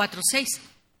 Santiago 4:6.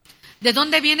 ¿De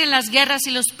dónde vienen las guerras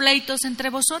y los pleitos entre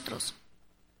vosotros?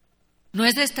 ¿No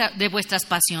es de vuestras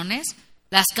pasiones,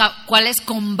 las cuales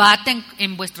combaten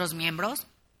en vuestros miembros?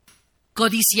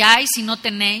 ¿Codiciáis y no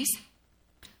tenéis?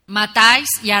 ¿Matáis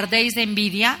y ardéis de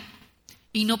envidia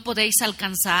y no podéis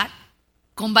alcanzar?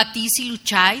 ¿Combatís y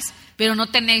lucháis, pero no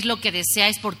tenéis lo que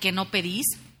deseáis porque no pedís?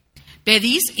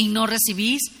 ¿Pedís y no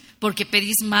recibís porque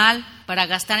pedís mal para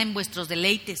gastar en vuestros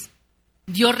deleites?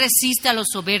 Dios resiste a los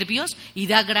soberbios y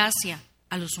da gracia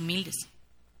a los humildes.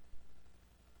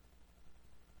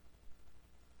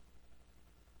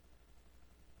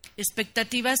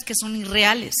 Expectativas que son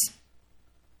irreales.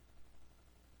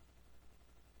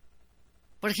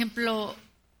 Por ejemplo,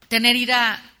 tener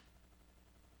ira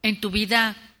en tu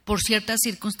vida por ciertas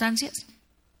circunstancias.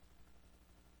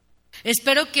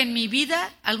 Espero que en mi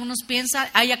vida, algunos piensan,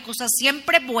 haya cosas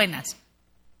siempre buenas,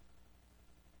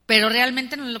 pero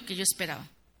realmente no es lo que yo esperaba.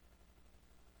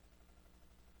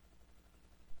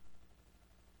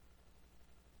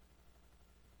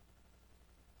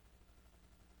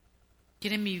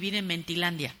 Quieren vivir en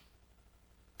Mentilandia.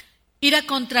 Ira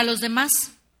contra los demás.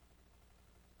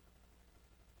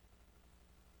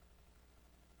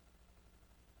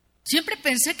 Siempre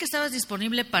pensé que estabas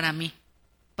disponible para mí,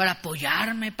 para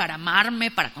apoyarme, para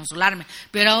amarme, para consolarme.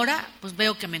 Pero ahora pues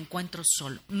veo que me encuentro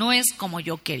solo. No es como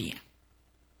yo quería.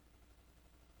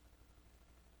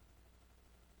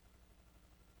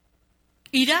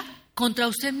 Ira contra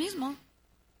usted mismo.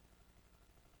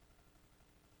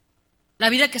 La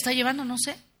vida que está llevando, no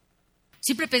sé.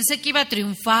 Siempre pensé que iba a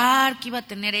triunfar, que iba a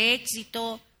tener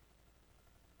éxito.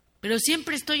 Pero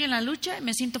siempre estoy en la lucha y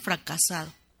me siento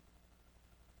fracasado.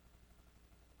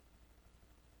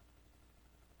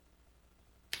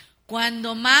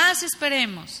 Cuando más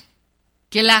esperemos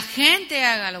que la gente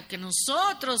haga lo que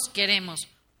nosotros queremos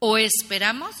o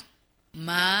esperamos,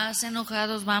 más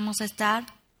enojados vamos a estar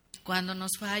cuando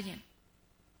nos fallen.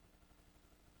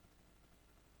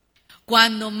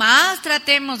 Cuando más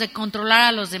tratemos de controlar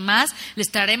a los demás, le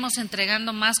estaremos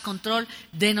entregando más control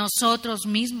de nosotros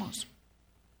mismos.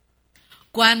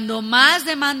 Cuando más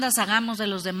demandas hagamos de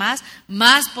los demás,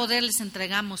 más poder les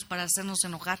entregamos para hacernos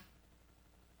enojar.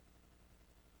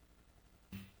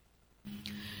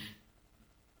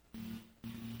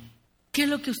 ¿Qué es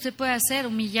lo que usted puede hacer?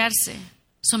 Humillarse,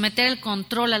 someter el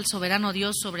control al soberano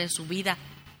Dios sobre su vida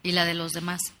y la de los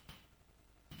demás.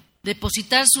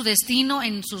 Depositar su destino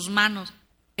en sus manos.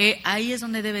 Ahí es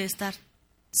donde debe estar,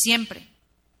 siempre.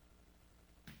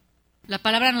 La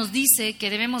palabra nos dice que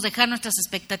debemos dejar nuestras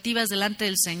expectativas delante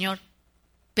del Señor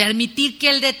Permitir que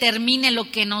Él determine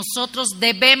lo que nosotros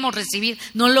debemos recibir,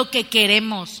 no lo que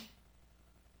queremos.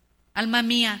 Alma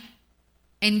mía,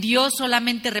 en Dios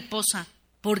solamente reposa,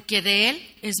 porque de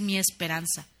Él es mi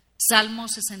esperanza. Salmo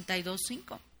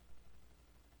 62:5.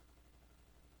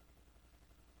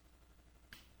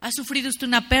 ¿Ha sufrido usted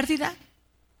una pérdida?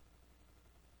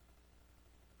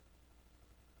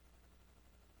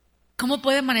 ¿Cómo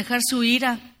puede manejar su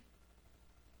ira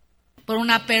por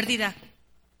una pérdida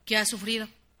que ha sufrido?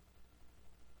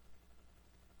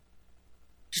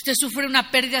 Si usted sufre una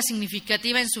pérdida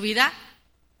significativa en su vida,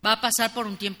 va a pasar por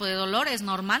un tiempo de dolor, es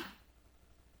normal.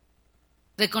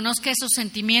 Reconozca esos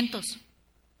sentimientos.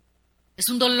 Es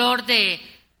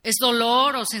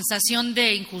dolor o sensación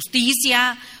de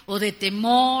injusticia o de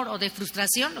temor o de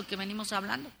frustración, lo que venimos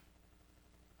hablando.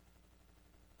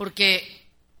 Porque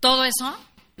todo eso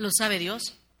lo sabe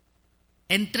Dios.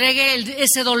 Entregue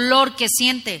ese dolor que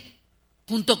siente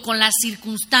junto con las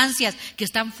circunstancias que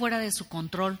están fuera de su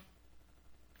control.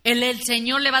 El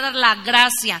Señor le va a dar la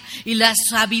gracia y la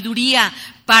sabiduría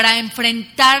para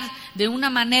enfrentar de una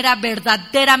manera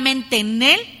verdaderamente en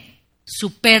Él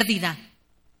su pérdida.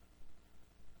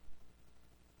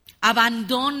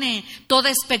 Abandone toda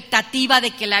expectativa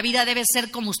de que la vida debe ser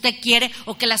como usted quiere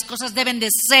o que las cosas deben de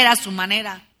ser a su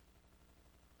manera.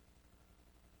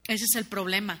 Ese es el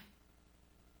problema.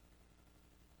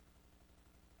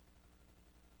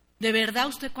 ¿De verdad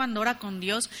usted cuando ora con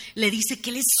Dios le dice que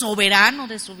Él es soberano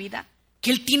de su vida? ¿Que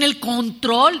Él tiene el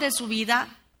control de su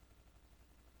vida?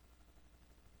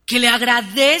 ¿Que le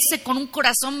agradece con un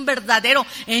corazón verdadero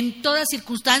en toda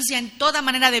circunstancia, en toda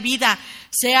manera de vida,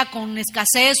 sea con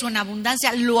escasez o en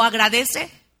abundancia? ¿Lo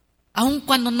agradece? Aun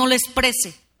cuando no lo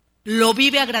exprese, ¿lo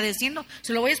vive agradeciendo?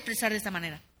 Se lo voy a expresar de esta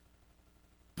manera.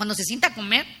 Cuando se sienta a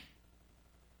comer,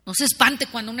 no se espante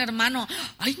cuando un hermano,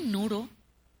 ¡ay, no!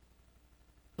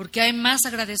 Porque hay más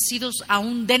agradecidos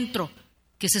aún dentro,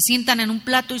 que se sientan en un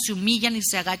plato y se humillan y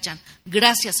se agachan.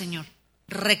 Gracias, Señor.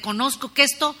 Reconozco que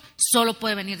esto solo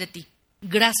puede venir de ti.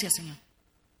 Gracias, Señor.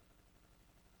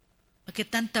 Qué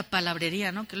tanta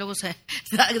palabrería, ¿no? Que luego se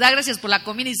da gracias por la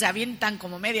comida y se avientan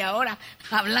como media hora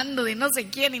hablando de no sé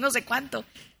quién y no sé cuánto.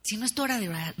 Si no es tu hora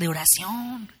de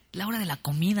oración, la hora de la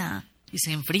comida, y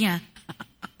se enfría.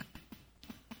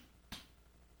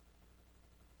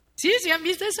 ¿Sí han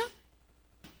visto eso?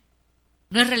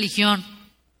 No es religión,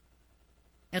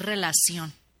 es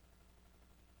relación.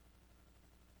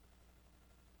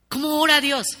 ¿Cómo ora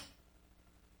Dios?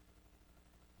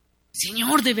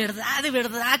 Señor, de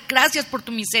verdad, gracias por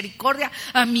tu misericordia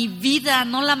a mi vida,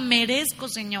 no la merezco,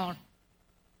 Señor.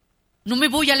 No me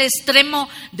voy al extremo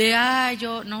de,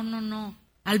 no,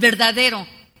 al verdadero.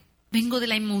 Vengo de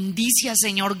la inmundicia,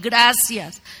 Señor,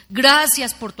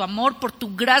 gracias por tu amor, por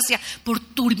tu gracia, por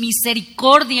tu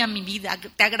misericordia en mi vida.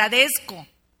 Te agradezco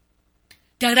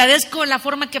la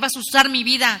forma que vas a usar mi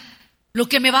vida. Lo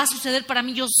que me va a suceder para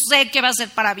mí, yo sé que va a ser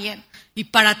para bien y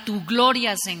para tu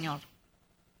gloria, Señor.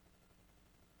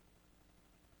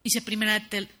 Dice 1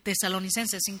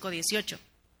 Tesalonicenses 5:18.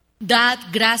 Dad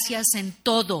gracias en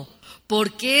todo,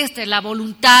 porque esta es la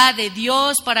voluntad de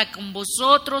Dios para con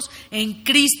vosotros en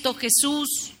Cristo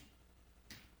Jesús.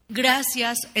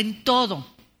 Gracias en todo.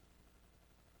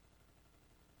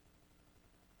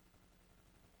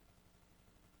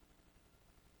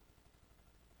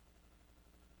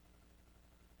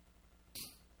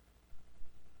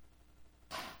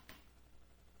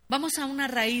 Vamos a una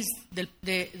raíz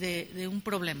de un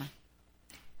problema.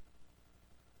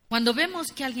 Cuando vemos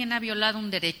que alguien ha violado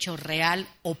un derecho real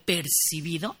o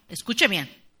percibido, escuche bien,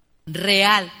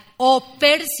 real o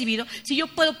percibido, si yo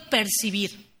puedo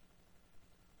percibir,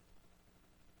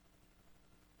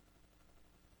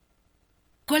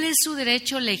 ¿cuál es su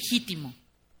derecho legítimo?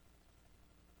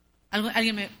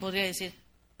 ¿Alguien me podría decir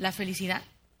la felicidad?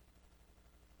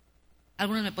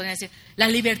 Algunos me podrían decir la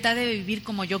libertad de vivir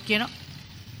como yo quiero.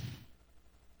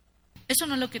 Eso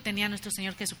no es lo que tenía nuestro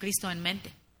Señor Jesucristo en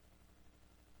mente.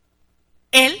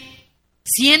 Él,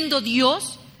 siendo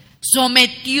Dios,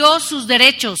 sometió sus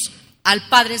derechos al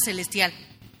Padre Celestial.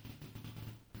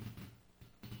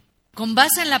 Con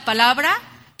base en la palabra,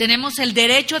 tenemos el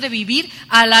derecho de vivir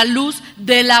a la luz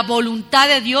de la voluntad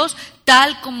de Dios,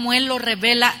 tal como Él lo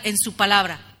revela en su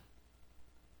palabra.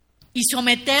 Y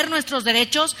someter nuestros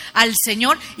derechos al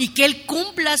Señor y que Él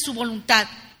cumpla su voluntad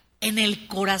en el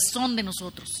corazón de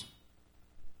nosotros.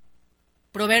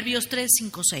 Proverbios 3,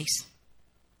 5, 6.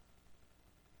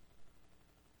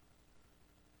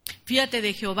 Fíate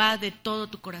de Jehová de todo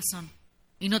tu corazón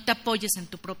y no te apoyes en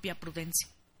tu propia prudencia.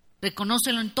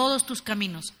 Reconócelo en todos tus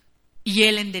caminos y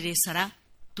Él enderezará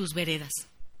tus veredas.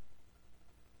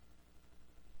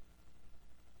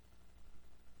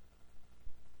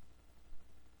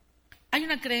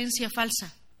 una creencia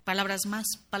falsa, palabras más,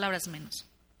 palabras menos,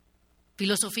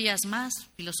 filosofías más,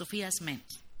 filosofías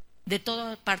menos, de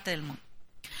toda parte del mundo.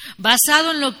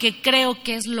 Basado en lo que creo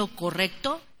que es lo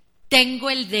correcto, tengo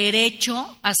el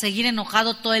derecho a seguir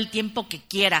enojado todo el tiempo que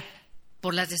quiera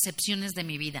por las decepciones de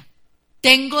mi vida.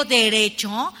 Tengo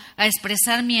derecho a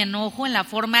expresar mi enojo en la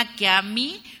forma que a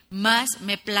mí más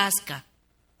me plazca.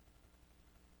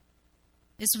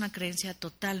 Es una creencia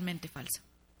totalmente falsa.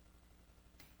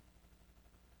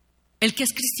 El que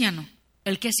es cristiano,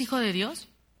 el que es hijo de Dios,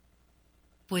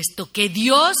 puesto que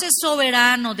Dios es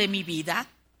soberano de mi vida,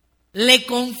 le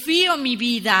confío mi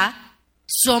vida,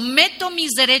 someto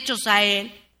mis derechos a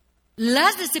Él.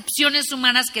 Las decepciones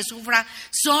humanas que sufra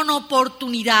son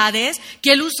oportunidades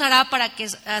que Él usará para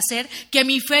hacer que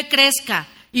mi fe crezca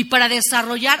y para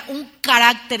desarrollar un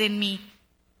carácter en mí.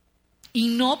 Y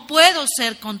no puedo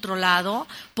ser controlado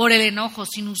por el enojo,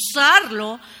 sino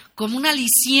usarlo como un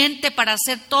aliciente para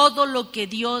hacer todo lo que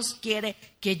Dios quiere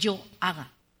que yo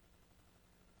haga.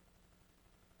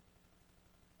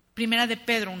 Primera de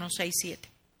Pedro 1:6-7.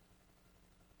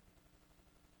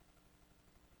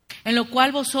 En lo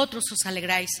cual vosotros os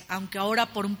alegráis, aunque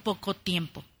ahora por un poco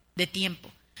de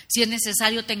tiempo. Si es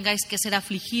necesario, tengáis que ser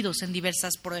afligidos en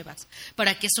diversas pruebas,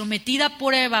 para que sometida a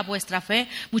prueba vuestra fe,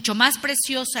 mucho más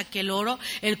preciosa que el oro,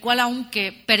 el cual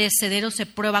aunque perecedero se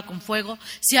prueba con fuego,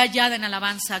 sea hallada en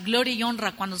alabanza, gloria y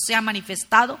honra cuando sea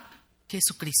manifestado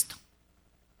Jesucristo.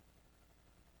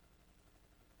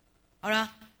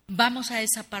 Ahora vamos a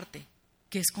esa parte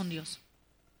que es con Dios.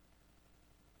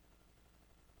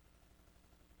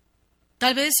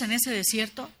 Tal vez en ese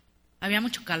desierto había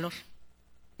mucho calor.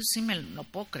 Eso sí me lo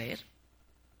puedo creer.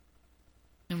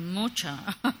 Mucha,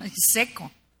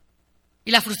 seco.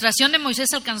 Y la frustración de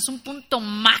Moisés alcanzó un punto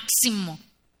máximo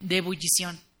de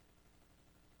ebullición.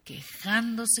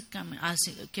 Quejándose,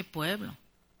 qué pueblo.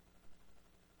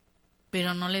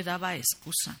 Pero no le daba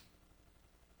excusa.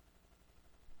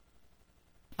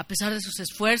 A pesar de sus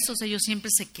esfuerzos, ellos siempre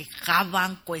se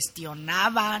quejaban,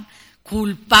 cuestionaban,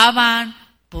 culpaban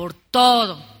por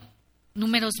todo.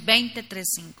 Números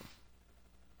 20:3-5.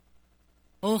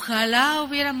 Ojalá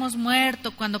hubiéramos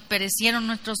muerto cuando perecieron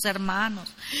nuestros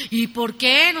hermanos. ¿Y por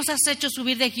qué nos has hecho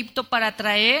subir de Egipto para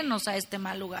traernos a este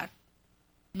mal lugar?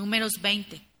 Números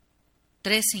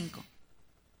 20:3-5.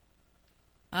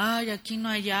 Ay, aquí no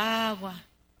hay agua.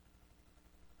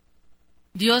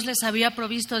 Dios les había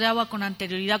provisto de agua con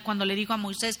anterioridad cuando le dijo a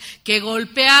Moisés que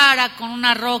golpeara con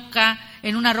una roca,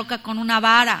 en una roca con una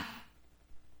vara.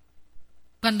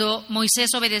 Cuando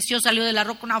Moisés obedeció, salió de la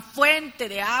roca una fuente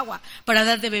de agua para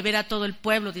dar de beber a todo el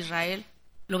pueblo de Israel.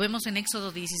 Lo vemos en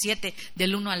Éxodo 17,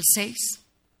 del 1-6.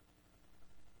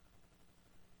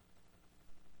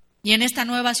 Y en esta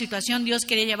nueva situación Dios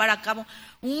quería llevar a cabo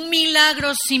un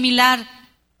milagro similar.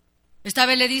 Esta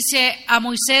vez le dice a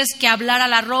Moisés que hablara a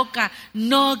la roca,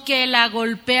 no que la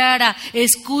golpeara.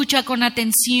 Escucha con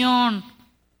atención.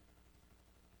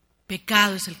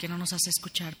 Pecado es el que no nos hace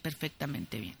escuchar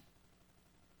perfectamente bien.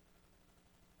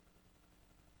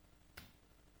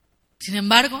 Sin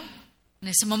embargo, en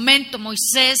ese momento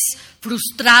Moisés,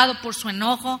 frustrado por su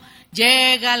enojo,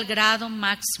 llega al grado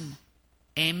máximo.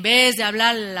 En vez de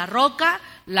hablarle a la roca,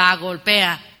 la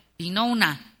golpea. Y no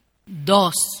una,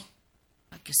 dos,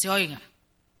 para que se oiga.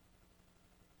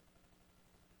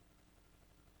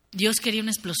 Dios quería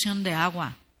una explosión de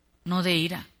agua, no de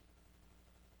ira.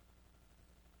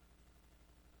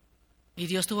 Y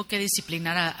Dios tuvo que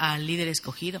disciplinar al líder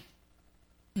escogido.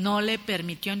 No le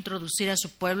permitió introducir a su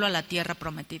pueblo a la tierra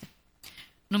prometida.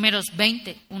 Números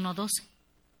 20:1-12.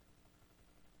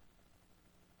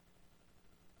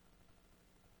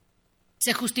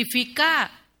 ¿Se justifica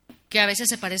que a veces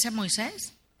se parece a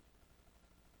Moisés?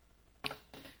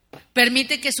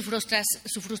 ¿Permite que su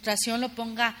frustración lo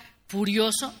ponga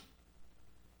furioso?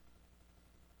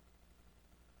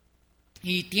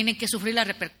 ¿Y tiene que sufrir las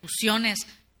repercusiones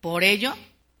por ello?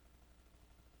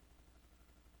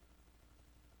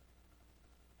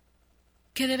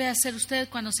 ¿Qué debe hacer usted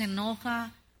cuando se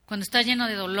enoja, cuando está lleno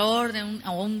de dolor, de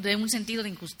un sentido de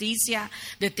injusticia,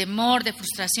 de temor, de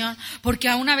frustración? Porque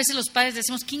aún a veces los padres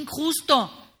decimos, ¡qué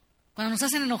injusto! Cuando nos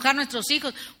hacen enojar nuestros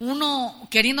hijos, uno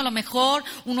queriendo lo mejor,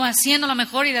 uno haciendo lo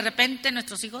mejor y de repente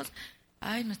nuestros hijos,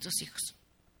 ¡ay, nuestros hijos!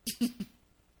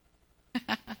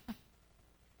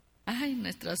 ¡Ay,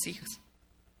 nuestros hijos!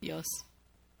 Dios.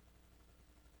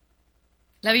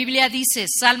 La Biblia dice,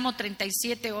 Salmo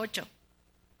 37:8.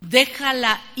 Deja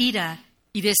la ira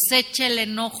y desecha el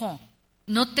enojo.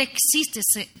 No te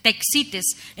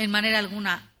excites en manera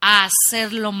alguna a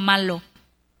hacer lo malo.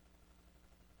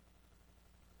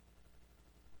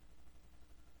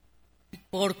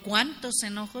 Por cuántos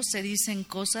enojos se dicen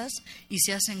cosas y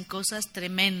se hacen cosas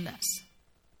tremendas.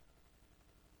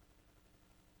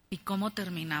 ¿Y cómo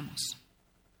terminamos?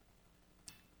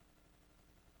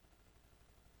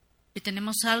 Y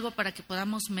tenemos algo para que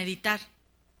podamos meditar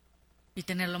y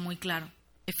tenerlo muy claro.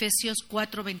 Efesios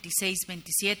 4, 26,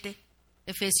 27,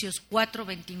 Efesios 4,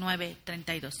 29,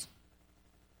 32.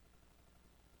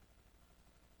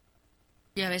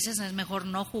 Y a veces es mejor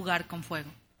no jugar con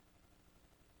fuego.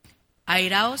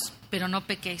 Airaos, pero no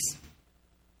pequéis.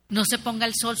 No se ponga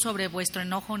el sol sobre vuestro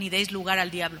enojo, ni deis lugar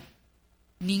al diablo.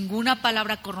 Ninguna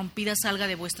palabra corrompida salga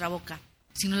de vuestra boca,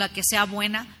 sino la que sea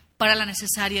buena para la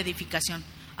necesaria edificación,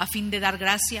 a fin de dar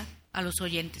gracia a los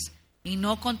oyentes. Y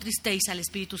no contristéis al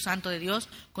Espíritu Santo de Dios,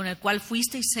 con el cual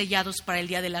fuisteis sellados para el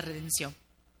día de la redención.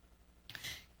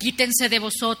 Quítense de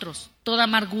vosotros toda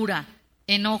amargura,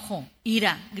 enojo,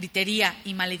 ira, gritería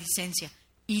y maledicencia,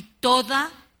 y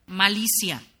toda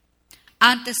malicia.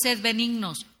 Antes sed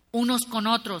benignos unos con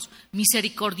otros,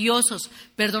 misericordiosos,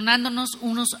 perdonándonos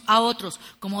unos a otros,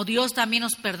 como Dios también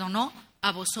os perdonó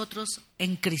a vosotros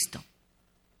en Cristo.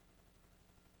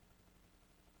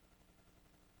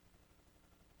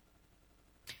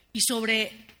 Y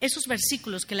sobre esos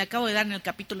versículos que le acabo de dar en el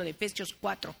capítulo de Efesios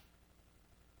 4,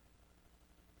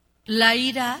 la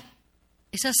ira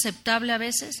es aceptable a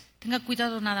veces. Tenga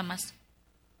cuidado nada más.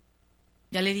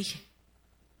 Ya le dije,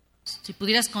 si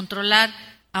pudieras controlar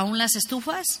aún las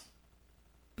estufas,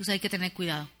 pues hay que tener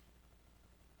cuidado.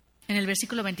 En el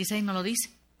versículo 26 no lo dice.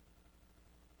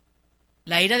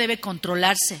 La ira debe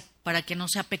controlarse para que no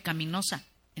sea pecaminosa,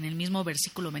 en el mismo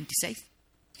versículo 26.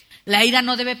 La ira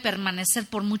no debe permanecer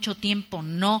por mucho tiempo,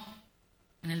 no,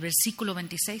 en el versículo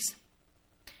 26.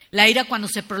 La ira cuando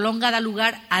se prolonga da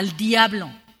lugar al diablo,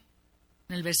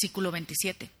 en el versículo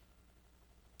 27.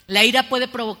 La ira puede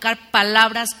provocar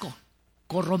palabras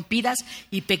corrompidas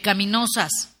y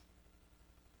pecaminosas.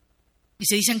 Y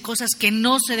se dicen cosas que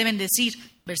no se deben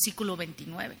decir, versículo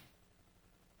 29.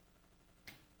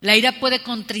 La ira puede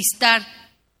contristar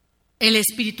el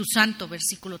Espíritu Santo,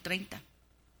 versículo 30.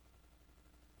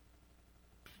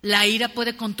 La ira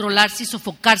puede controlarse y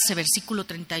sofocarse, versículo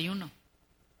 31.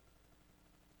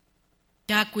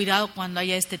 Tenga cuidado cuando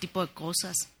haya este tipo de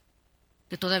cosas,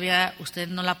 que todavía usted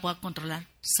no la pueda controlar.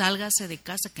 Sálgase de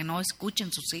casa, que no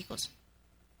escuchen sus hijos.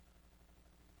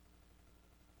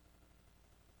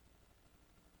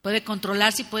 Puede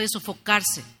controlarse y puede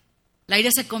sofocarse. La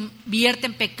ira se convierte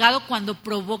en pecado cuando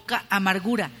provoca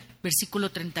amargura,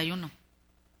 versículo 31.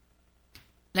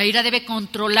 La ira debe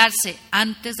controlarse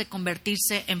antes de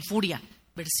convertirse en furia,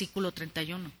 versículo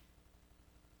 31.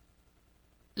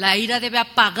 La ira debe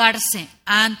apagarse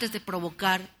antes de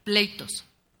provocar pleitos.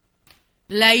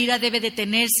 La ira debe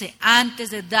detenerse antes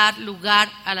de dar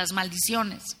lugar a las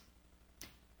maldiciones.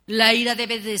 La ira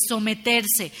debe de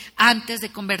someterse antes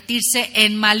de convertirse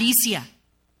en malicia,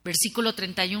 versículo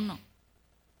 31.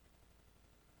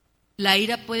 La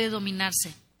ira puede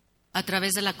dominarse a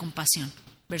través de la compasión,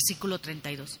 versículo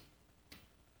 32.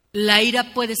 La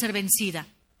ira puede ser vencida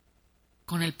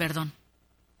con el perdón.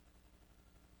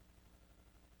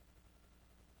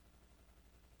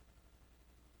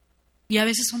 Y a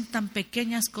veces son tan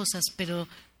pequeñas cosas, pero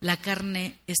la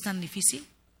carne es tan difícil.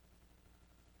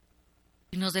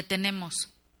 Y nos detenemos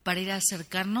para ir a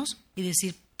acercarnos y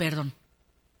decir perdón.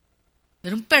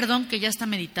 Pero un perdón que ya está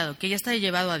meditado, que ya está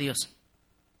llevado a Dios.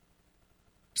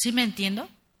 ¿Sí me entiendo?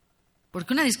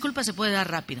 Porque una disculpa se puede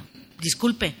dar rápido.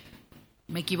 Disculpe,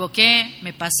 me equivoqué,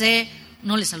 me pasé,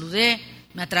 no le saludé,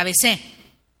 me atravesé.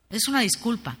 Es una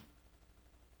disculpa.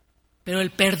 Pero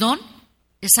el perdón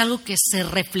es algo que se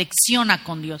reflexiona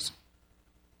con Dios.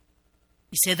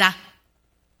 Y se da.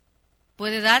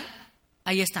 Puede dar,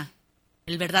 ahí está.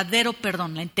 El verdadero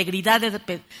perdón, la integridad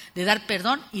de dar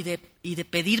perdón y de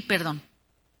pedir perdón.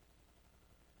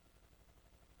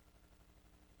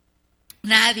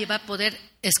 Nadie va a poder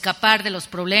escapar de los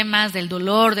problemas, del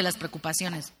dolor, de las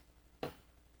preocupaciones.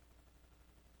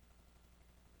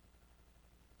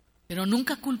 Pero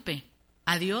nunca culpe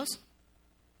a Dios,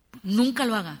 nunca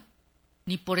lo haga,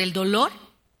 ni por el dolor,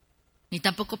 ni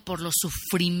tampoco por los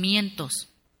sufrimientos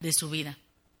de su vida.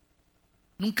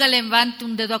 Nunca levante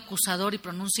un dedo acusador y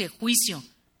pronuncie juicio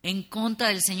en contra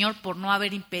del Señor por no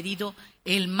haber impedido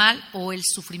el mal o el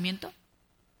sufrimiento.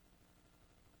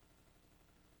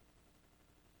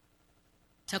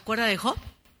 ¿Se acuerda de Job?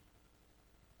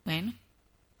 Bueno,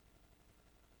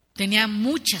 tenía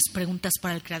muchas preguntas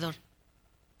para el Creador.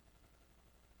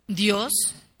 Dios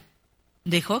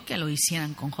dejó que lo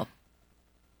hicieran con Job.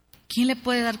 ¿Quién le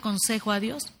puede dar consejo a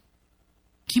Dios?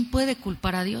 ¿Quién puede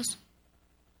culpar a Dios?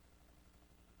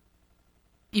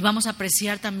 Y vamos a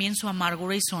apreciar también su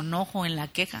amargura y su enojo en la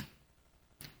queja.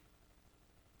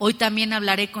 Hoy también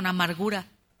hablaré con amargura,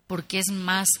 porque es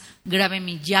más grave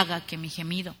mi llaga que mi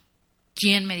gemido.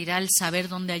 ¿Quién me dirá el saber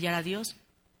dónde hallar a Dios?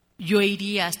 Yo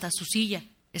iría hasta su silla,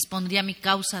 expondría mi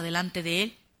causa delante de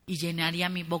él y llenaría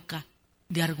mi boca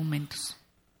de argumentos.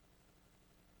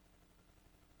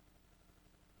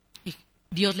 Y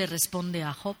Dios le responde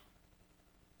a Job: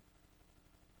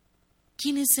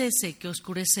 ¿quién es ese que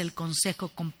oscurece el consejo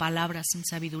con palabras sin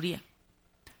sabiduría?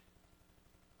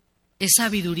 ¿Es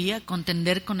sabiduría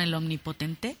contender con el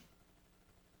Omnipotente?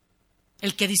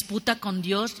 El que disputa con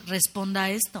Dios responda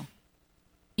a esto: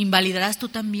 ¿invalidarás tú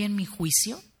también mi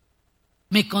juicio?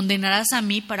 ¿Me condenarás a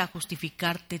mí para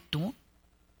justificarte tú?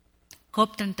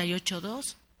 Job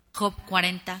 38:2, Job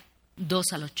 40:2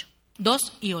 al 8.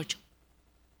 2 y 8.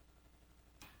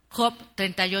 Job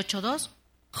 38:2,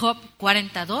 Job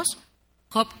 40:2,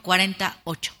 Job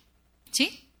 40:8.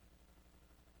 ¿Sí?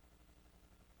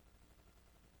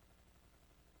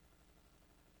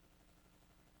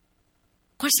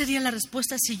 ¿Cuál sería la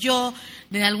respuesta si yo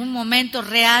en algún momento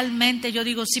realmente yo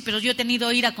digo, sí, pero yo he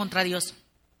tenido ira contra Dios?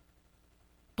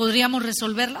 ¿Podríamos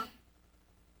resolverla?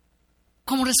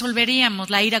 ¿Cómo resolveríamos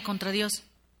la ira contra Dios?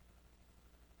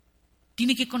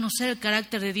 Tiene que conocer el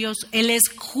carácter de Dios. Él es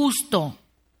justo.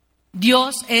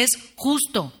 Dios es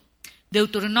justo.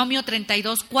 Deuteronomio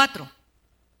 32:4.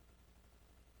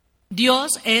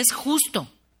 Dios es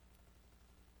justo.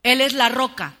 Él es la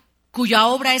roca, cuya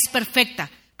obra es perfecta,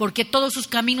 porque todos sus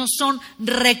caminos son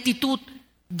rectitud.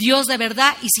 Dios de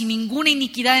verdad y sin ninguna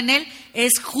iniquidad en él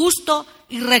es justo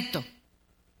y recto.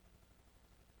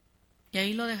 Y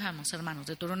ahí lo dejamos, hermanos.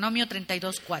 Deuteronomio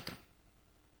 32:4.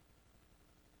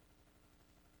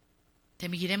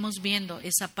 Seguiremos viendo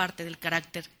esa parte del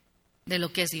carácter de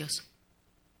lo que es Dios.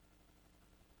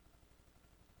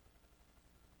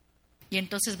 Y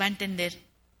entonces va a entender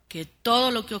que todo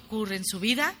lo que ocurre en su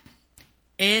vida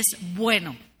es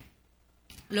bueno.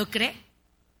 ¿Lo cree?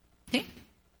 ¿Sí?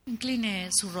 Incline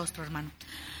su rostro, hermano.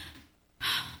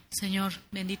 Señor,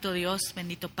 bendito Dios,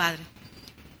 bendito Padre,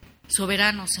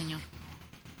 soberano Señor,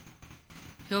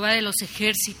 Jehová de los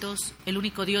ejércitos, el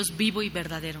único Dios vivo y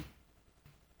verdadero,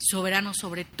 soberano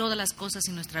sobre todas las cosas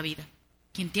en nuestra vida,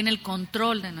 quien tiene el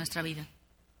control de nuestra vida,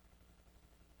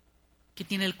 que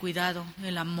tiene el cuidado,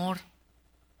 el amor.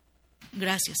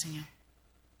 Gracias, Señor.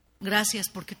 Gracias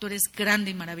porque tú eres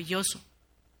grande y maravilloso.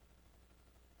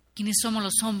 ¿Quiénes somos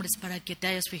los hombres para que te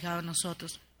hayas fijado en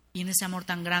nosotros y en ese amor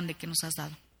tan grande que nos has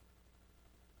dado?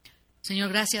 Señor,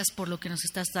 gracias por lo que nos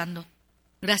estás dando.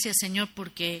 Gracias, Señor,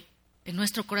 porque en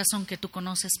nuestro corazón que tú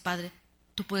conoces, Padre,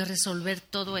 tú puedes resolver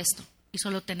todo esto y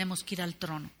solo tenemos que ir al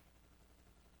trono.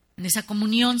 En esa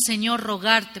comunión, Señor,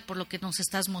 rogarte por lo que nos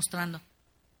estás mostrando,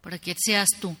 para que seas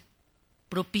tú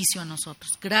propicio a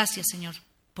nosotros. Gracias, Señor,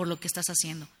 por lo que estás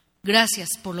haciendo. Gracias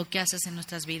por lo que haces en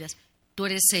nuestras vidas. Tú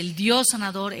eres el Dios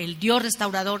sanador, el Dios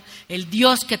restaurador, el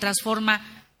Dios que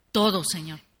transforma todo,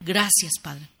 Señor. Gracias,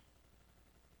 Padre.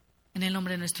 En el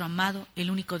nombre de nuestro amado,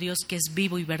 el único Dios que es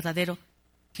vivo y verdadero,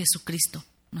 Jesucristo,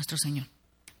 nuestro Señor.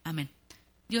 Amén.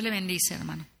 Dios le bendice,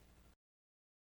 hermano.